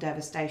personal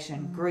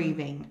devastation,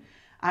 grieving,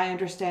 I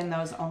understand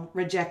those on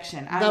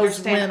rejection. I Those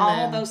understand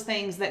all women. those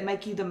things that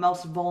make you the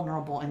most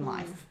vulnerable in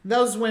life.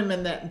 Those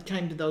women that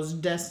came to those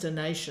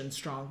destination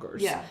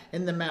Strongers. Yeah.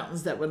 In the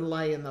mountains that would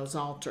lay in those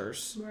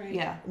altars. Right.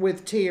 Yeah.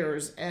 With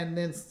tears and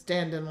then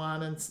stand in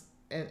line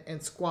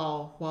and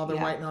squall while they're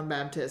Yeah. waiting on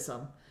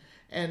baptism.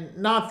 And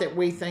not that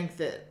we think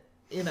that,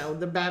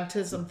 the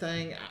baptism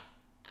thing,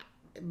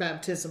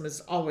 baptism is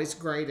always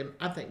great, and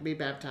I think be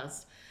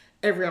baptized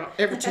every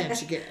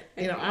chance you get.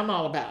 I'm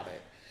all about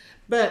it.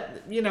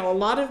 But, a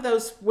lot of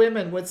those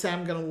women would say,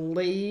 I'm going to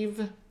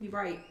leave You're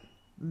right.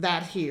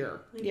 that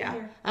here.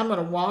 Yeah. I'm going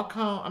to walk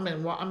home. I'm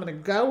going to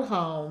go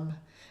home,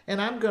 and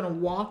I'm going to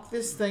walk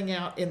this thing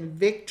out in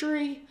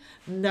victory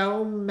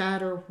no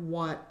matter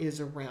what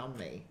is around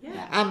me.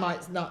 Yeah. I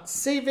might not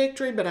see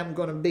victory, but I'm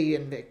going to be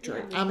in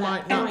victory. Yeah, I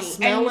might that not point.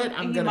 smell it. And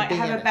I'm you going to might be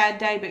have in a it. bad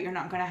day, but you're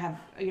not going to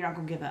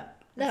give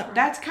up. No.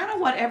 That's kind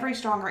of what every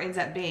Stronger ends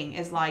up being,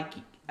 is like,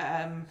 you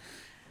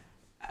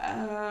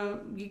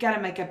got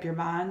to make up your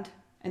mind,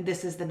 and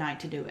this is the night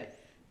to do it.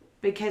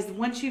 Because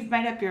once you've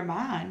made up your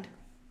mind,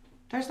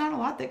 there's not a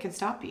lot that can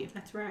stop you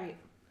That's right.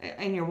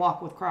 in your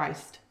walk with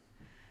Christ.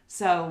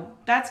 So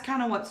that's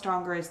kind of what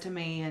Stronger is to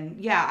me. And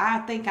yeah, I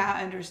think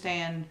I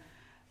understand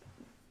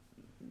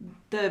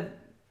the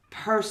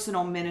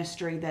personal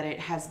ministry that it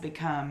has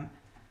become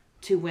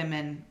to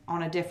women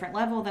on a different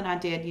level than I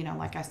did,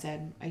 like I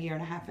said, a year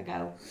and a half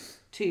ago,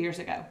 2 years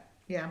ago.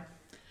 Yeah.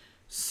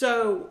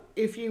 So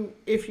if you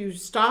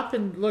stop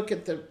and look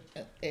at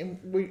and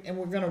we're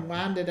going to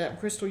wind it up.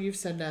 Crystal, you've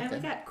said And we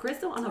nothing. got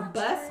Crystal on a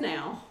bus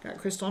now. Got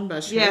Crystal on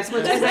bus. Yes,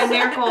 which is a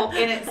miracle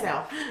in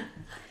itself.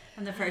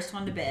 I'm the first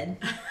one to bed.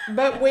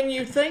 But when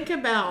you think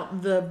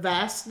about the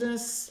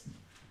vastness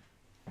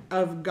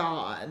of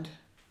God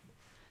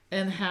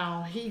and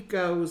how he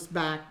goes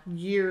back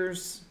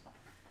years,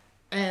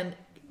 and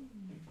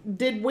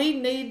did I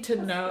need to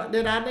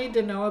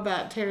know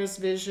about Tara's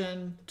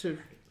vision to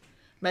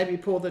maybe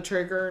pull the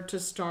trigger to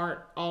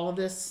start all of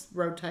this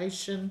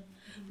rotation?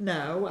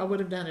 No, I would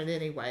have done it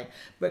anyway.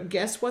 But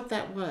guess what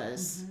that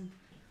was?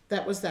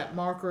 That was that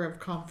marker of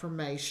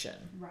confirmation.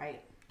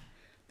 Right.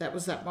 That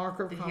was that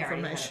marker of He already had a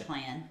confirmation.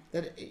 plan.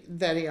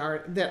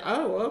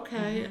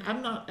 Okay,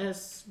 I'm not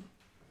as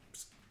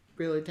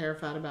really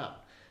terrified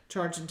about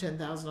charging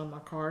 $10,000 on my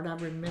card. I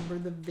remember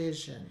the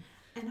vision.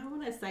 And I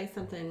want to say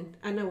something.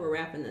 I know we're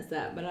wrapping this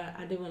up, but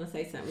I do want to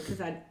say something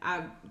because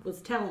I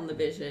was telling the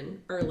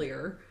vision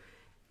earlier,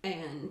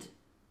 and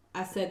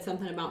I said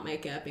something about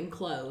makeup and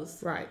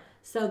clothes. Right.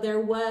 So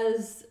there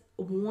was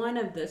one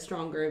of the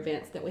Stronger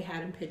events that we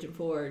had in Pigeon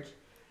Forge.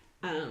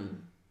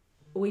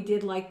 We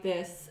did like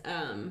this.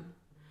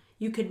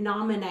 you could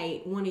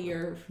nominate one of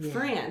your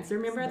friends.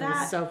 Remember It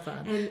that? was so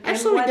fun. And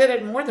Actually, what- we did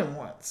it more than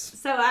once.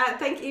 So I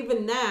think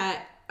even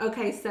that,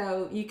 okay,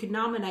 so you could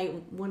nominate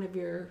one of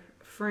your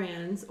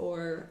friends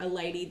or a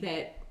lady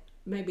that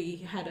maybe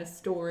had a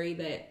story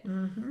that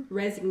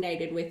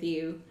resonated with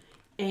you,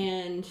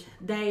 and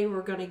they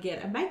were going to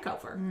get a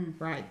makeover.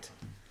 Right.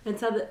 And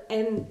so,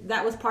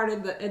 that was part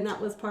of that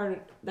was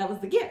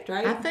the gift,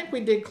 right? I think we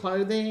did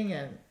clothing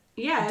and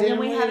Yeah, and then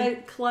we had Dimly.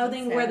 a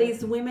clothing where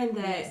these women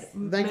that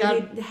They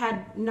maybe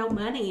had no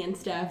money and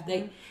stuff,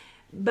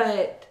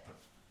 but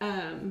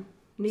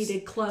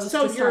needed clothes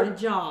So to start your- a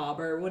job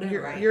or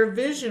whatever. your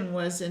vision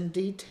was in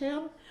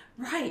detail.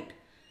 Right.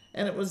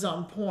 And it was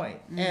on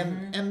point.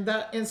 And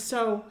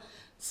so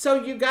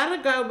you got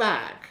to go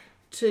back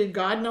to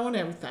God knowing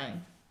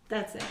everything,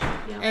 That's it.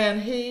 Yeah.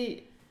 and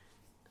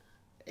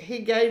he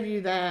gave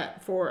you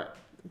that for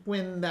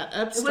when that It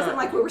upstart. wasn't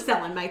like we were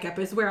selling makeup.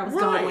 Is where I was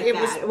Right, going with it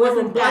that. was- It we were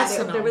wasn't that.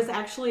 blessing There them. was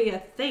actually a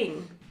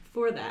thing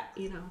for that.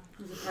 It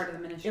was a part of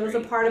the ministry. It was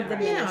a part of the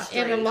yeah, ministry.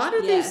 and a lot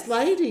of Yes. these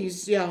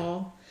ladies,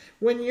 y'all,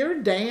 when you're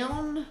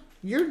down,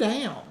 you're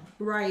down.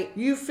 Right.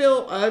 You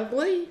feel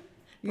ugly.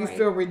 You Right.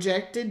 feel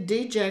rejected,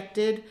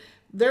 dejected.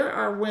 There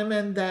are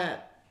women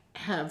that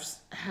have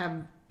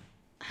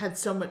had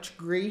so much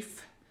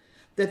grief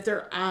that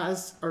their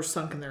eyes are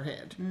sunk in their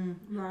head.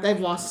 Right. They've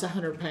lost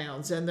 100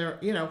 pounds, and they're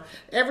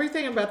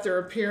everything about their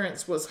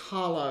appearance was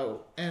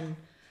hollow and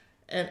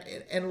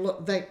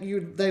look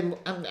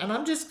and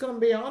I'm just going to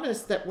be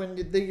honest that when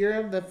the year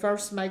of the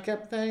first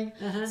makeup thing,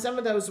 some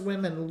of those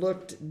women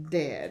looked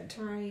dead,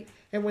 Right.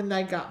 and when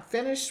they got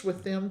finished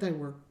with them, they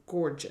were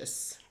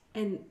gorgeous.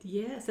 And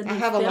yes, and I they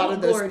have a lot felt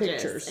of those gorgeous.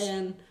 pictures.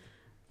 And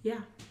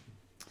yeah.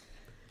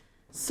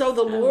 So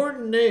the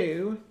Lord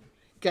knew,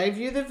 gave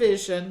you the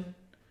vision,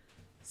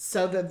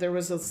 so that there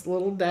was this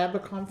little dab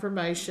of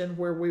confirmation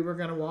where we were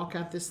going to walk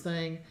out this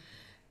thing,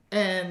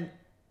 and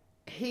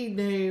He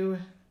knew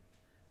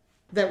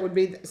that would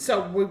be.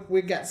 So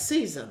we got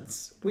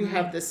seasons. We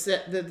have the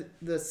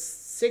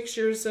 6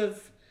 years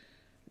of.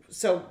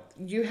 So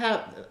you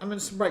have. I'm going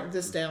to break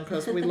this down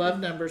because we love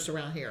numbers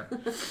around here.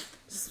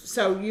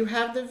 So you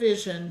have the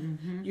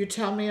vision. You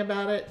tell me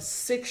about it.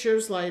 6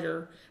 years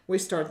later, we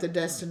start the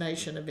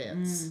destination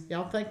events.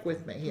 Y'all think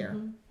with me here.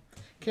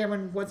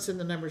 Cameron, what's in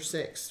the number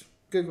 6?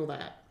 Google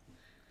that.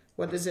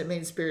 What does it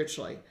mean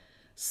spiritually?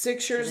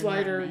 6 years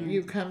later,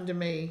 you come to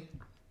me.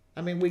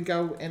 I mean, we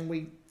go and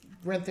we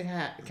rent the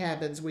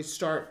cabins. We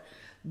start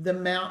the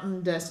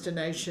mountain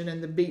destination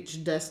and the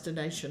beach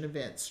destination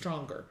events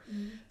stronger.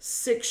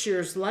 6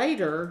 years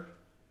later,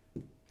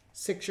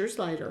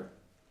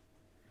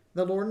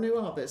 the Lord knew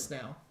all this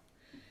now.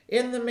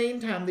 In the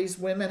meantime, these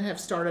women have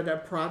started a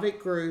private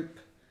group.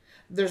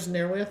 There's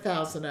nearly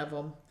 1,000 of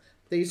them.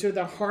 These are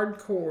the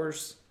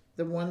hardcores,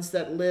 the ones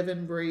that live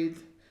and breathe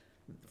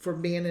for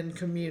being in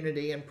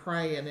community and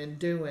praying and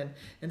doing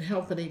and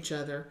helping each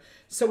other.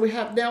 So we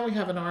have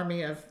an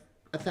army of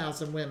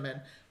 1,000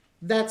 women.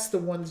 That's the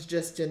ones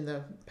just in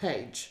the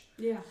page.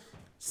 Yeah.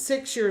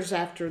 6 years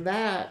after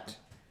that,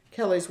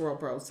 Kelly's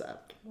World rose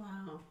up.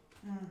 Wow.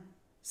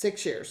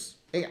 6 years.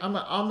 I'm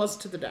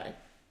almost to the day.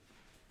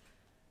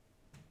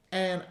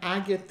 And I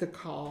get the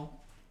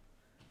call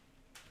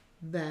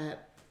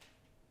that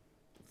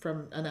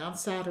from an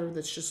outsider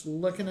that's just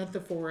looking at the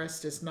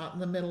forest, it's not in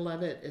the middle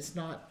of it, it's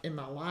not in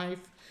my life.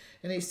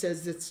 And he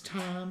says, it's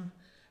time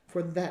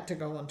for that to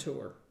go on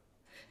tour.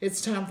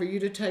 It's time for you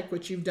to take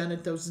what you've done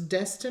at those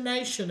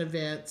destination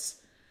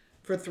events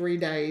for 3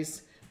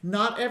 days.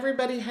 Not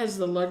everybody has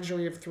the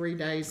luxury of 3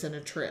 days in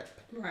a trip.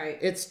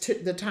 Right.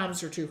 The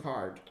times are too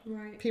hard.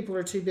 Right. People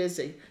are too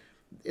busy.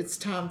 It's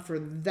time for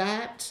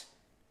that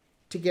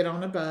to get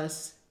on a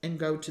bus and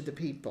go to the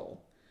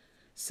people.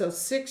 So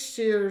 6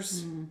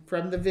 years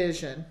from the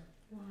vision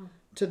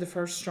to the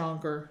first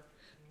Stronger,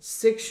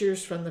 6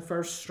 years from the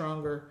first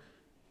Stronger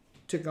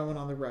to going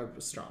on the road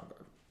with Stronger.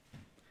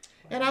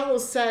 And I will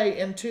say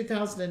in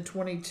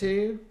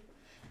 2022,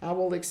 I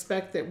will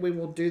expect that we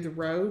will do the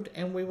road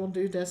and we will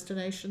do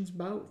destinations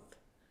both.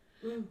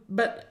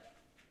 But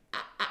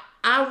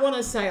I want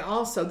to say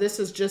also, this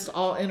is just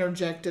all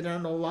interjected,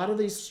 and a lot of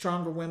these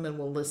stronger women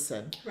will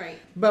listen. Right.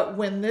 But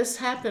when this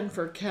happened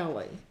for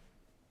Kelly,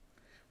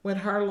 when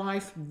her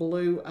life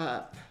blew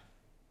up,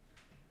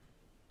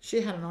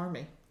 she had an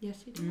army.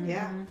 Yes, you did.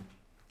 Yeah,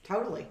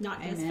 totally.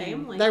 Not just Amen.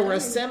 family. They were too.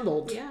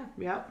 assembled. Yeah.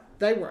 Yep.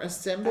 They were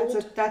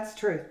assembled That's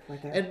truth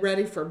right there. and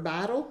ready for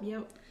battle.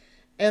 Yep.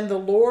 And the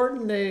Lord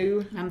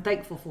knew. I'm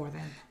thankful for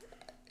them.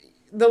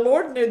 The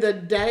Lord knew the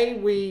day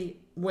we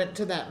went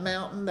to that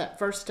mountain, that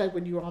first day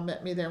when you all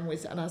met me there,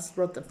 and I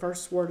wrote the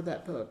first word of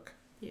that book.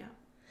 Yeah.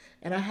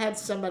 And I had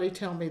somebody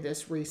tell me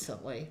this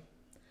recently.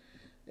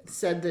 It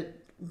said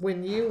that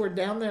when you were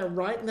down there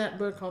writing that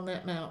book on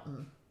that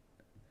mountain,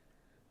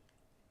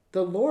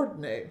 the Lord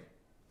knew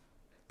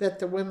that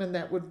the women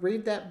that would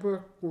read that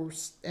book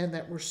and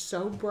that were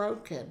so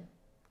broken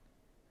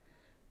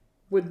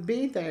would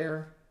be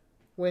there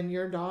when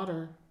your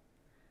daughter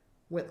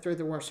went through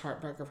the worst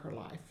heartbreak of her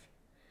life.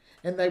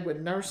 And they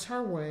would nurse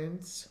her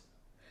wounds.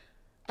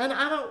 And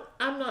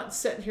I'm not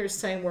sitting here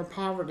saying we're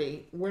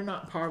poverty. We're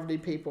not poverty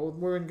people.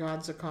 We're in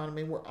God's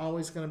economy. We're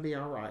always going to be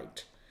all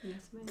right.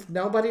 Yes, ma'am.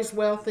 Nobody's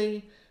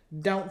wealthy.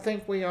 Don't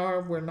think we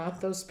are. We're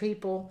not those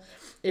people.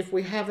 If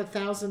we have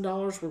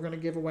 $1,000, we're going to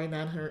give away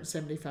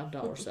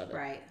 $975 of it.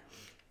 Right.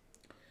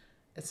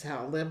 It's how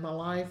I live my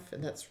life,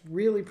 and that's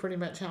really pretty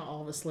much how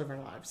all of us live our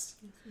lives.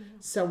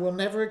 So we'll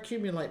never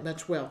accumulate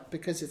much wealth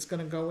because it's going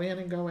to go in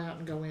and go out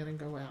and go in and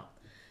go out.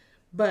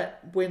 But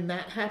when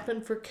that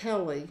happened for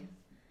Kelly,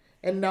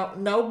 and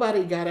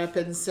nobody got up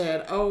and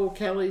said, "Oh,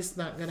 Kelly's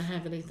not going to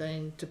have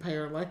anything to pay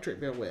her electric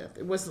bill with."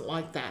 It wasn't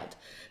like that.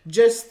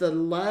 Just the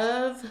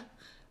love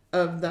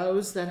of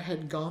those that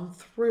had gone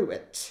through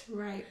it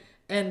Right.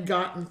 and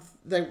gotten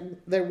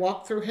they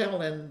walked through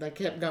hell and they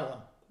kept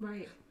going.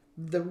 Right.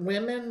 The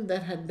women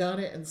that had done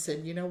it and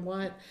said, "You know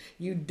what?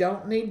 You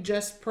don't need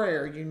just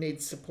prayer. You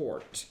need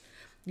support.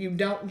 You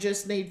don't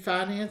just need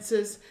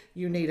finances.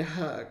 You need a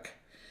hug."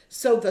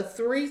 So the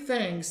three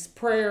things: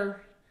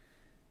 prayer,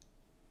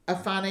 a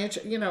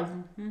financial,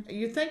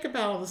 you think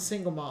about all the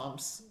single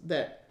moms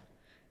that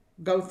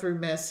go through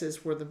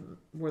messes where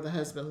the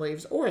husband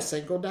leaves, or a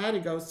single daddy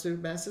goes through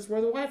messes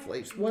where the wife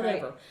leaves,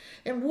 whatever. Right.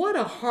 And what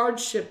a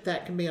hardship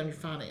that can be on your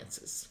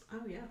finances.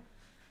 Oh yeah.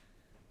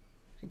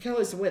 And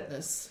Kelly's a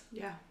witness.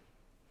 Yeah.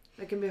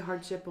 It can be a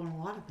hardship on a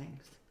lot of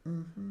things.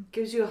 Mm-hmm.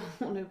 Gives you a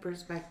whole new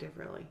perspective,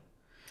 really.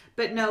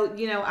 But no,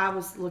 I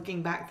was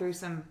looking back through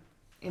some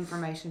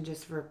information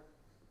just for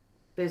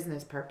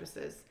business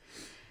purposes.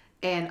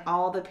 And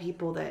all the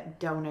people that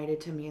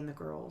donated to me and the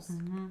girls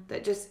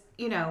that just,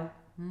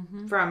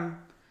 from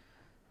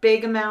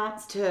big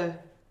amounts to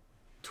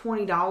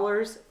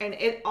 $20, and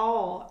it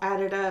all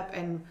added up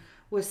and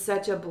was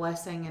such a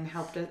blessing and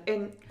helped us.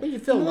 And Well, you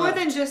feel more loved.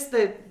 than just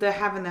the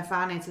having the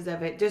finances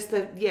of it, just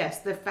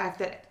the fact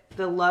that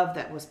the love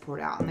that was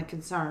poured out and the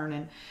concern,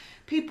 and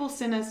people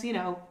sent us,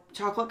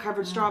 chocolate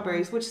covered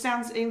strawberries, which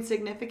sounds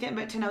insignificant,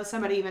 but to know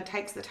somebody even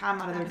takes the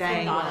time out of their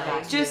day Thought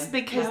about just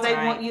you. because That's they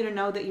right. want you to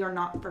know that you're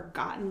not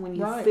forgotten when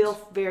you Right. feel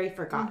very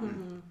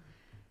forgotten.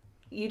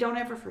 You don't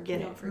ever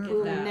forget Don't it. forget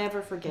You'll that.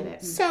 never forget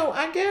it. So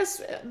I guess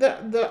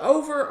the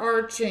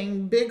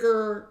overarching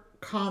bigger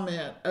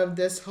comment of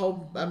this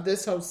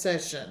whole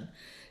session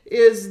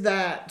is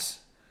that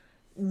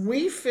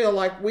we feel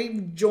like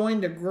we've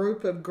joined a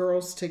group of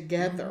girls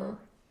together.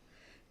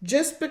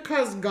 Just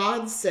because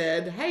God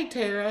said, "Hey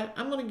Tara,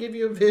 I'm going to give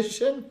you a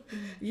vision.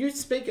 You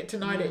speak it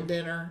tonight at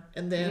dinner,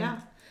 and then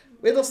Yeah.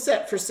 it'll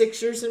set for 6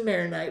 years and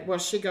marinate while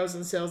she goes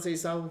and sells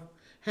these old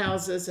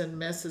houses and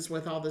messes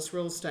with all this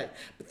real estate."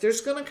 But there's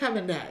going to come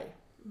a day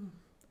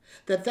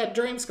that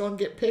dream's going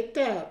to get picked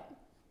up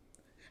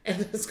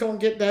and it's going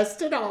to get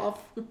dusted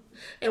off,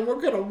 and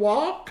we're going to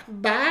walk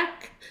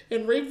back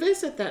and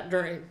revisit that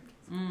dream.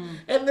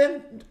 And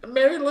then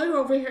Mary Lou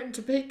over here in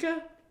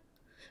Topeka,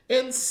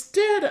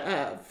 instead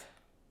of,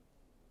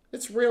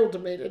 it's real to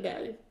me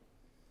today,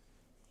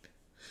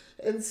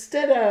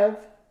 instead of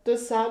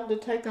deciding to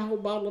take a whole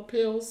bottle of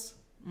pills,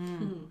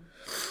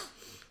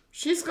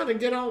 she's going to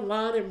get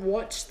online and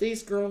watch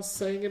these girls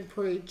sing and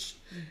preach.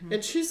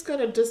 And she's going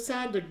to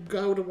decide to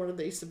go to one of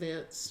these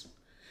events.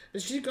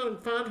 And she's going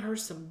to find her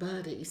some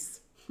buddies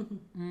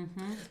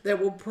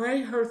that will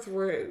pray her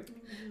through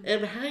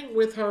and hang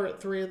with her at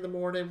 3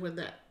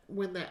 a.m.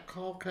 when that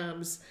call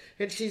comes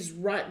and she's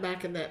right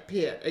back in that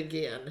pit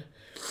again.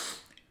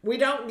 We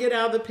don't get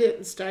out of the pit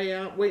and stay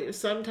out.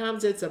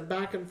 Sometimes it's a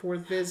back and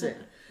forth visit.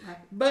 Right.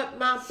 But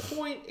my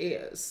point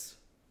is,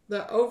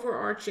 the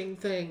overarching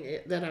thing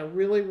that I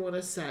really want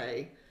to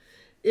say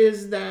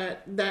is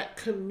that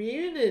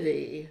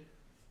community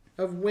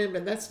of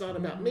women, that's not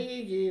about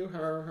me, you,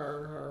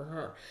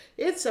 her.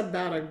 It's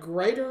about a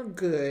greater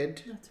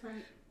good That's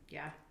right.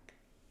 Yeah.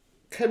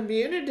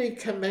 community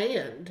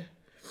command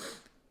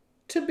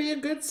to be a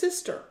good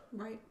sister.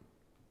 Right.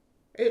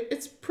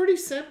 It's pretty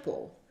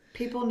simple.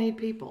 People need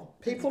people.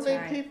 People That's need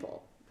right.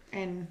 people.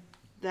 And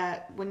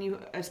that when you,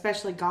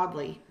 especially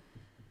godly,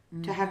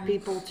 to have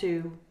people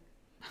to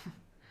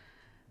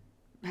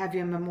have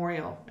you a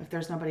memorial if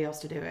there's nobody else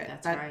to do it.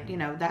 That's that,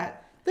 right.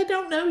 That, They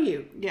don't know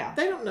you. yeah.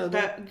 They don't know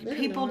that. They don't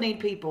People know need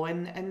people,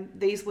 and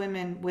these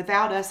women,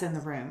 without us in the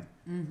room,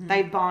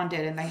 they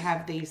bonded and they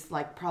have these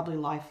probably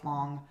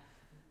lifelong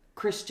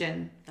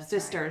Christian That's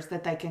sisters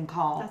that they can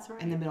call That's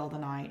right. in the middle of the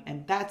night,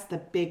 and that's the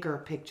bigger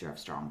picture of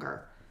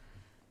Stronger.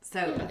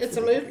 So It's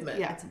a movement.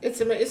 Yeah.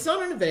 It's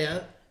not an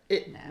event.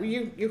 No.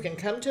 You can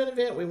come to an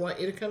event. We want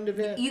you to come to an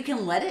event. you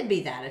can let it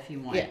be that if you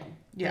want. Yeah.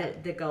 Yeah.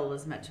 The goal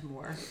is much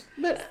more.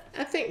 But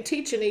I think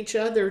teaching each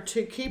other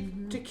to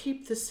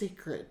keep the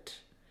secret.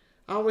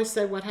 I always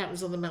say what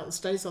happens on the mountain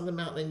stays on the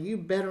mountain, and you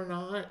better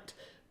not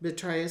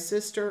betray a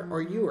sister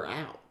or you are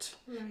out.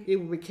 Right. You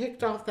will be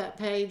kicked off that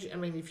page. I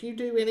mean, if you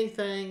do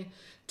anything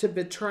to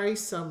betray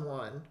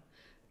someone,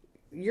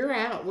 you're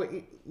out.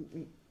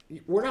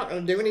 We're not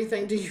going to do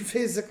anything to you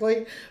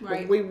physically,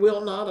 Right. but we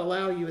will not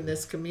allow you in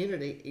this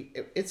community.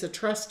 It's a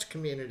trust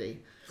community.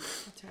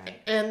 That's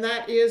right. And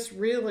that is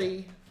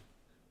really,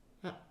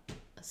 I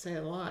say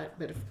a lot,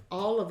 but if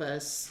all of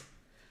us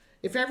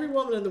If every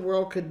woman in the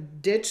world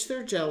could ditch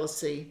their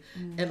jealousy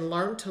and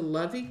learn to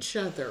love each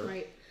other,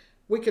 Right.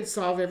 we could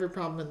solve every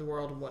problem in the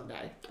world in one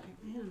day.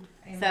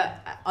 Yeah.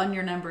 So on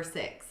your number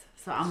 6,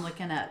 so I'm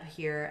looking up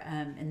here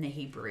in the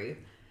Hebrew.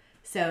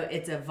 So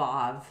it's a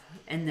vav,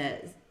 and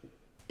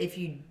if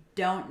you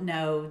don't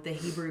know the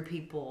Hebrew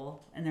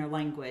people and their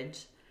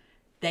language,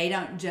 they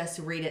don't just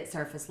read at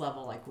surface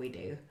level like we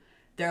do.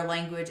 Their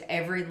language,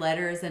 every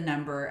letter is a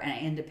number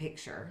and a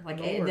picture.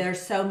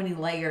 There's so many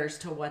layers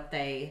to what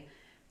they,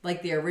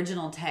 like the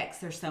original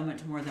text. There's so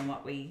much more than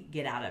what we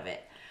get out of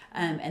it.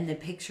 And the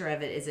picture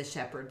of it is a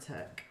shepherd's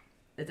hook.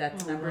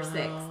 That's number 6.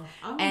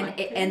 Oh,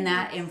 And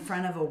that in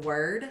front of a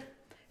word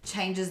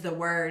changes the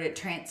word. It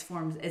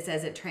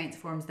says it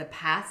transforms the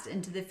past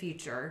into the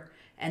future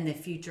and the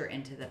future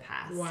into the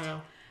past.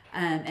 Wow.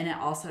 And it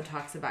also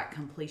talks about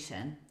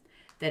completion,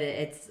 that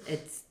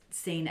it's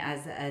seen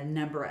as a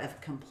number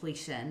of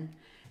completion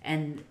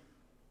and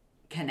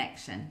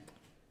connection,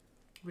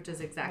 which is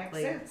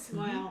exactly Makes sense.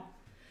 Wow.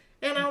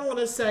 And I want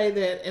to say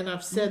that, and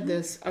I've said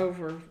this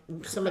over,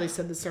 somebody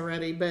said this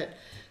already, but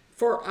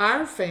for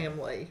our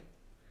family,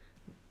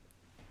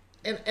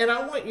 and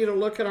I want you to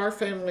look at our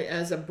family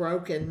as a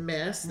broken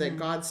mess that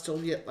God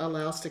still yet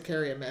allows to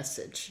carry a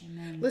message.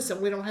 Listen,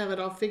 we don't have it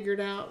all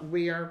figured out.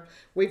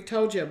 We've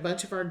told you a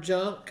bunch of our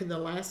junk in the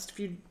last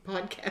few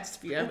podcasts.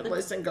 If you haven't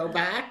listened, go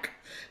back.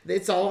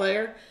 It's all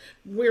there.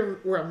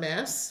 We're a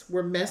mess.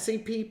 We're messy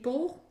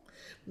people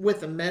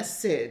with a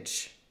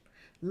message.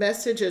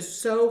 Message is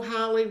so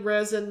highly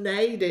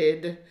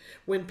resonated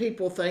when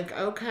people think,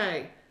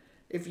 okay,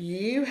 if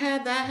you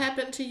had that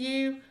happen to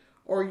you,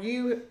 or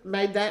you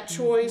made that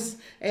choice,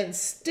 and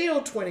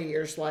still 20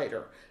 years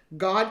later,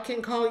 God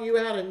can call you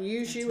out and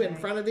use you in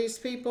front of these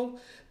people,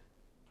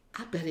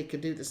 I bet he could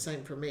do the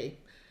same for me.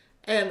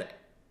 And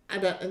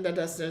that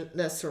doesn't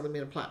necessarily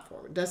mean a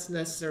platform. It doesn't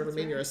necessarily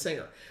mean you're a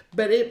singer.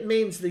 But it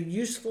means the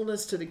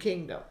usefulness to the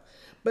kingdom.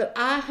 But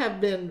I have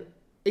been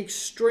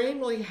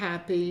extremely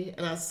happy,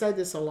 and I say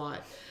this a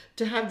lot,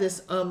 to have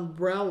this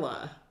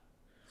umbrella,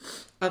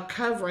 a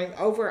covering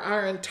over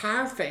our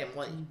entire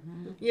family.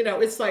 You know,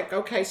 it's like,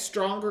 okay,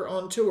 Stronger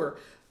on tour.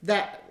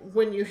 That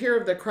when you hear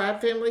of the Crab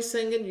family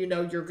singing, you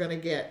know you're going to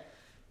get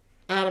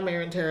Adam,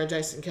 Aaron, Tara,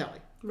 Jason, Kelly.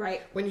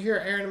 Right. When you hear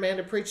Aaron and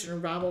Amanda preaching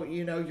revival,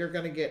 you know you're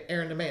going to get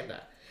Aaron and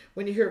Amanda.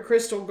 When you hear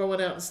Crystal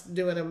going out and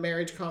doing a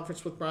marriage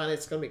conference with Brian,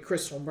 it's going to be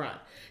Crystal and Brian.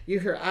 You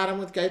hear Adam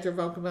with Gaither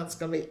Vocal Band, it's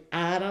going to be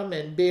Adam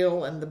and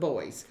Bill and the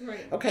boys.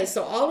 Right. Okay,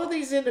 so all of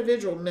these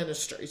individual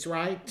ministries,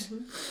 right?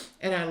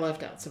 And I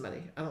left out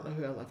somebody. I don't know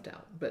who I left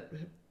out, but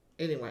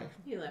anyway.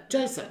 You left.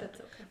 Jason. That's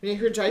okay. When you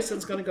hear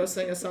Jason's going to go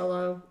sing a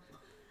solo.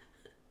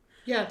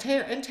 Yeah,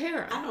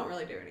 Tara. I don't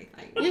really do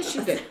anything. Yes,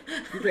 you do.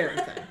 You do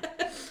everything.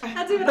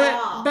 I do it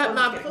all. But I'm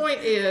my just kidding. point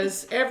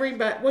is,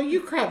 everybody. Well,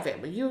 you Crab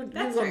family, you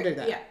That's gonna right. do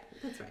that. Yeah,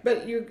 that's right.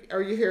 But you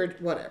hear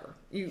whatever.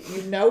 You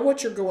know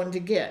what you're going to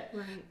get.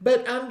 Right.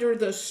 But under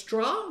the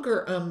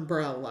Stronger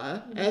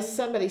umbrella, as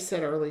somebody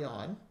said early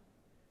on,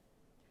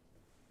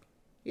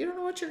 you don't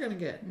know what you're going to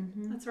get.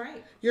 That's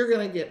right. You're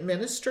going to get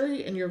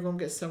ministry, and you're going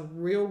to get some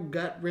real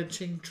gut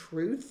wrenching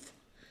truth.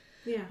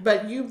 Yeah.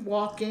 But you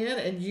walk in,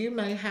 and you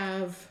may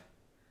have.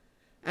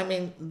 I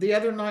mean, the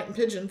other night in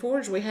Pigeon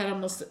Forge, we had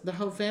almost the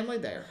whole family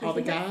there, all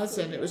the guys,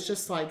 and it was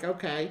just like,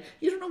 okay,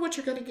 you don't know what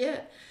you're going to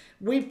get.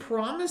 We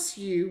promise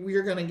you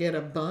you're going to get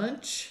a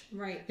bunch,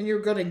 Right. and you're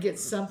going to get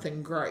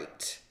something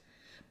great.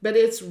 But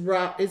it's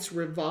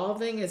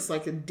revolving. It's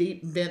like a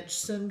deep bench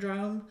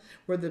syndrome,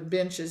 where the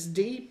bench is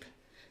deep,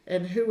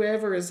 and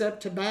whoever is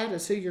up to bat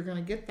is who you're going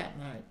to get that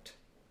night.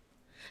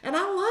 And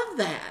I love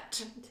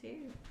that. Me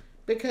too.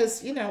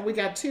 Because, you know, we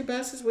got 2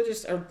 buses,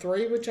 or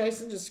 3 with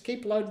Jason, just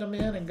keep loading them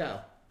in and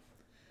go.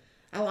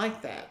 I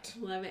like that.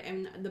 Love it.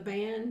 And the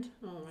band,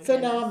 oh my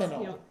Phenomenal. goodness.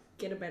 You don't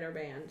get a better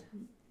band.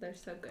 They're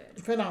so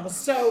good. Phenomenal.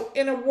 So,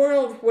 in a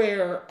world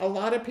where a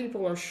lot of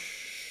people are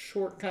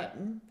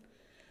shortcutting,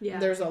 Yeah.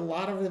 there's a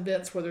lot of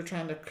events where they're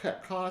trying to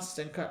cut costs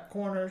and cut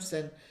corners,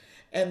 and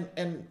I'm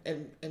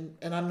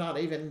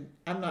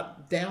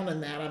not down in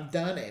that. I've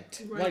done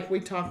it. Right. Like we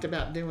talked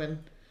about doing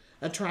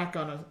a track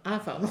on an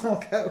iPhone a while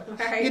ago.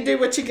 Right. You do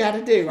what you got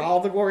to do.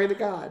 All the glory to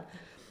God.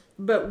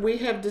 But we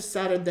have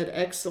decided that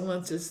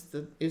excellence is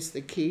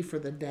the key for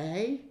the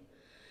day,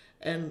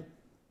 and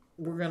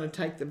we're going to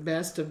take the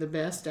best of the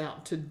best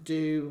out to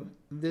do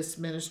this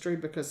ministry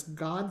because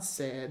God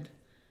said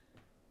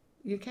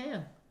you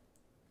can.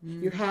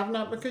 You have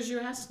not because you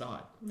ask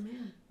not.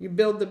 You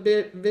build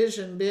the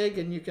vision big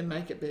and you can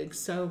make it big.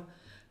 So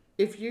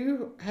if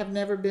you have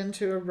never been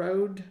to a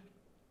road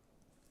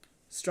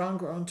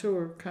Stronger on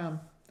tour,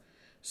 come.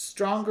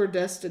 Stronger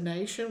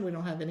Destination, we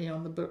don't have any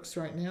on the books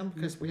right now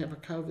because we have a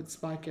COVID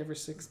spike every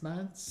 6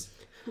 months.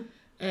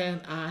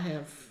 And I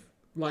have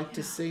liked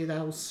to see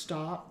those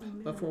stop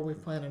before we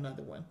plan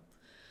another one.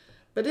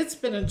 But it's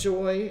been a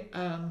joy.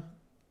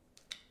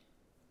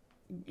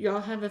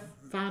 Y'all have a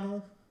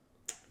final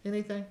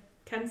anything?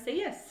 Come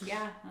see us.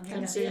 Yeah, I think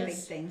Come that's see a big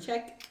us. thing.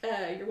 Check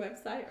your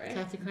website, right?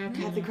 Kathy Crab?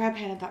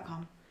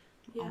 KathyCrabHannah.com.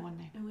 Yeah. All one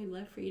name. And we'd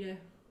love for you to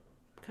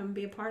come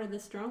be a part of the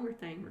stronger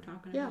thing we're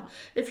talking Yeah. about.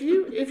 If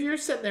you're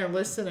sitting there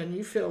listening and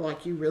you feel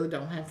like you really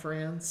don't have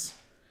friends,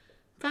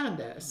 find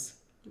us.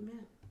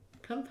 Amen.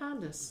 Come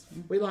find us.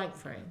 We like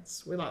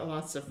friends. We like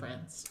lots of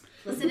friends.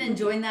 Listen and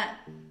join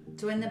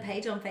the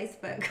page on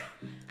Facebook.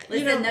 You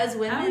Listen, know, those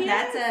women, oh,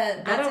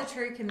 yeah. that's a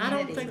true community.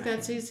 I don't think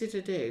that's easy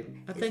to do.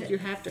 I think you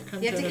have to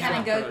come You have to to an kind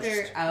of go event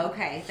through. first. Oh,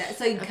 okay.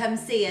 So you come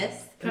see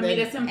us. Come And meet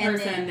then- us in and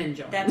person then- and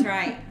join. That's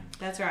right.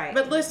 That's right.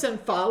 But listen,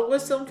 follow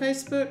us on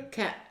Facebook,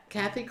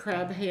 Kathy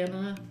Crab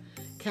Hannah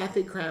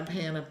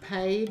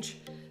page,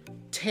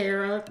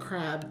 Tara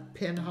Crab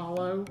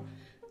Penhollow,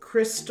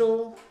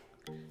 Crystal.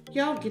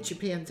 Y'all get your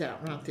pens out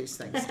and write these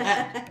things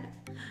down.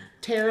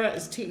 Tara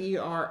is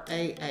Terah,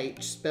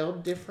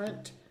 spelled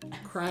different.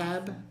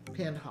 Crab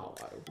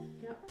Penhollow.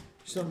 Yep.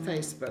 She's on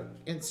Facebook,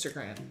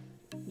 Instagram.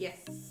 Yes.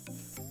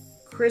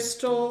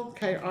 Crystal,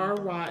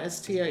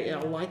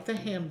 Krystal, like the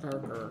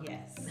hamburger.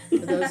 yes. For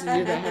those of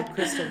you that have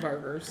Crystal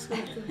burgers.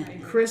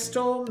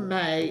 Crystal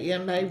May,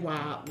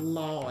 M-A-Y,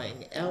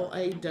 Lawing,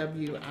 Lawing.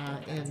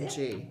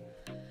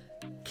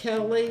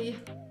 Kelly,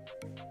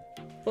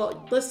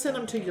 well, let's send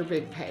them to your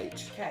big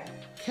page. Okay.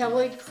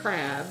 Kelly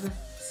Crab,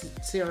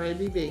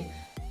 Crabb,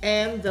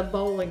 and the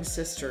Bowling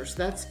Sisters.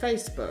 That's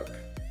Facebook.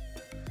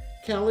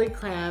 Kelly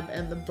Crab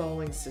and the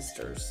Bowling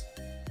Sisters.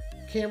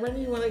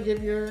 Cameron, you want to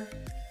give your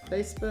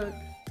Facebook?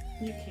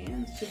 You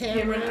can. It's just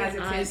Cameron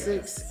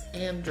Isaacs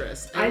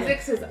Andrus.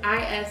 Isaacs is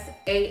ISAACS.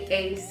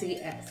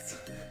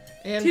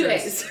 Andrus. 2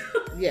 A's.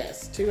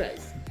 Yes, 2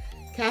 A's.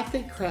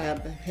 Kathy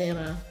Crab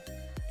Hannah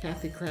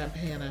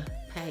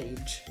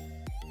page.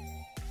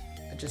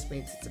 It just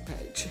means it's a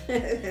page.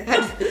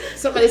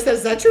 Somebody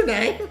says, "That's your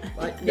name?"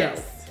 Like, no.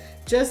 Yes.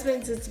 Just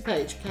means it's a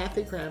page.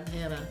 Kathy Crab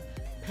Hannah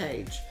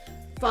page.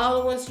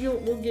 Follow us.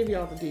 We'll give you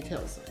all the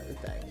details and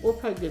everything. We'll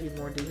probably give you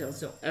more details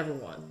than you'll ever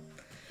want.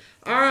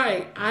 All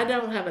right. I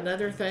don't have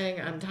another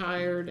thing. I'm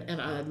tired,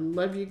 and I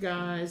love you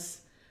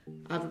guys.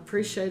 I've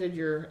appreciated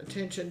your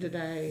attention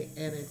today,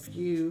 and if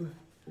you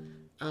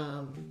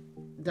don't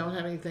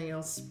have anything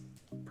else,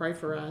 pray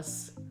for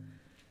us.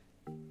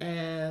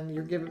 And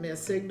you're giving me a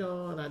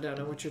signal, and I don't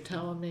know what you're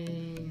telling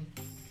me.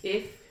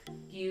 If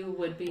you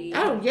would be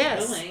Oh,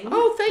 yes. willing.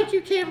 Oh, thank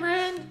you,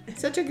 Cameron.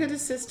 Such a good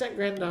assistant,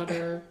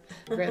 granddaughter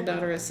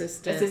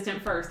assistant.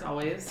 Assistant first,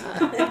 always.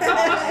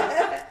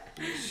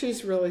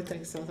 She's really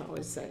thinks I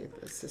always say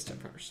the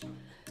assistant first.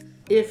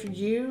 If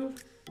you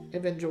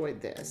have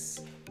enjoyed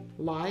this,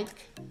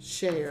 like,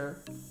 share,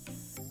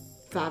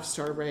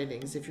 5-star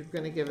ratings. If you're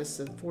going to give us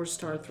a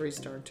 4-star,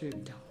 3-star, 2,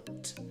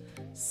 don't.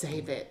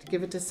 Save it.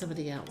 Give it to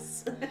somebody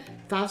else.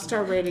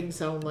 5-star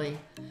ratings only.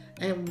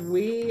 And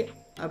we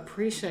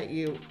appreciate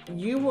you.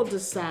 You will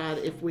decide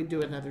if we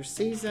do another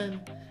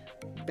season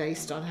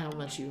based on how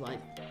much you like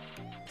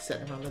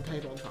sitting around the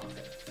table and talking.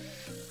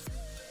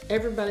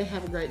 Everybody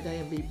have a great day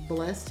and be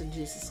blessed in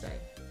Jesus' name.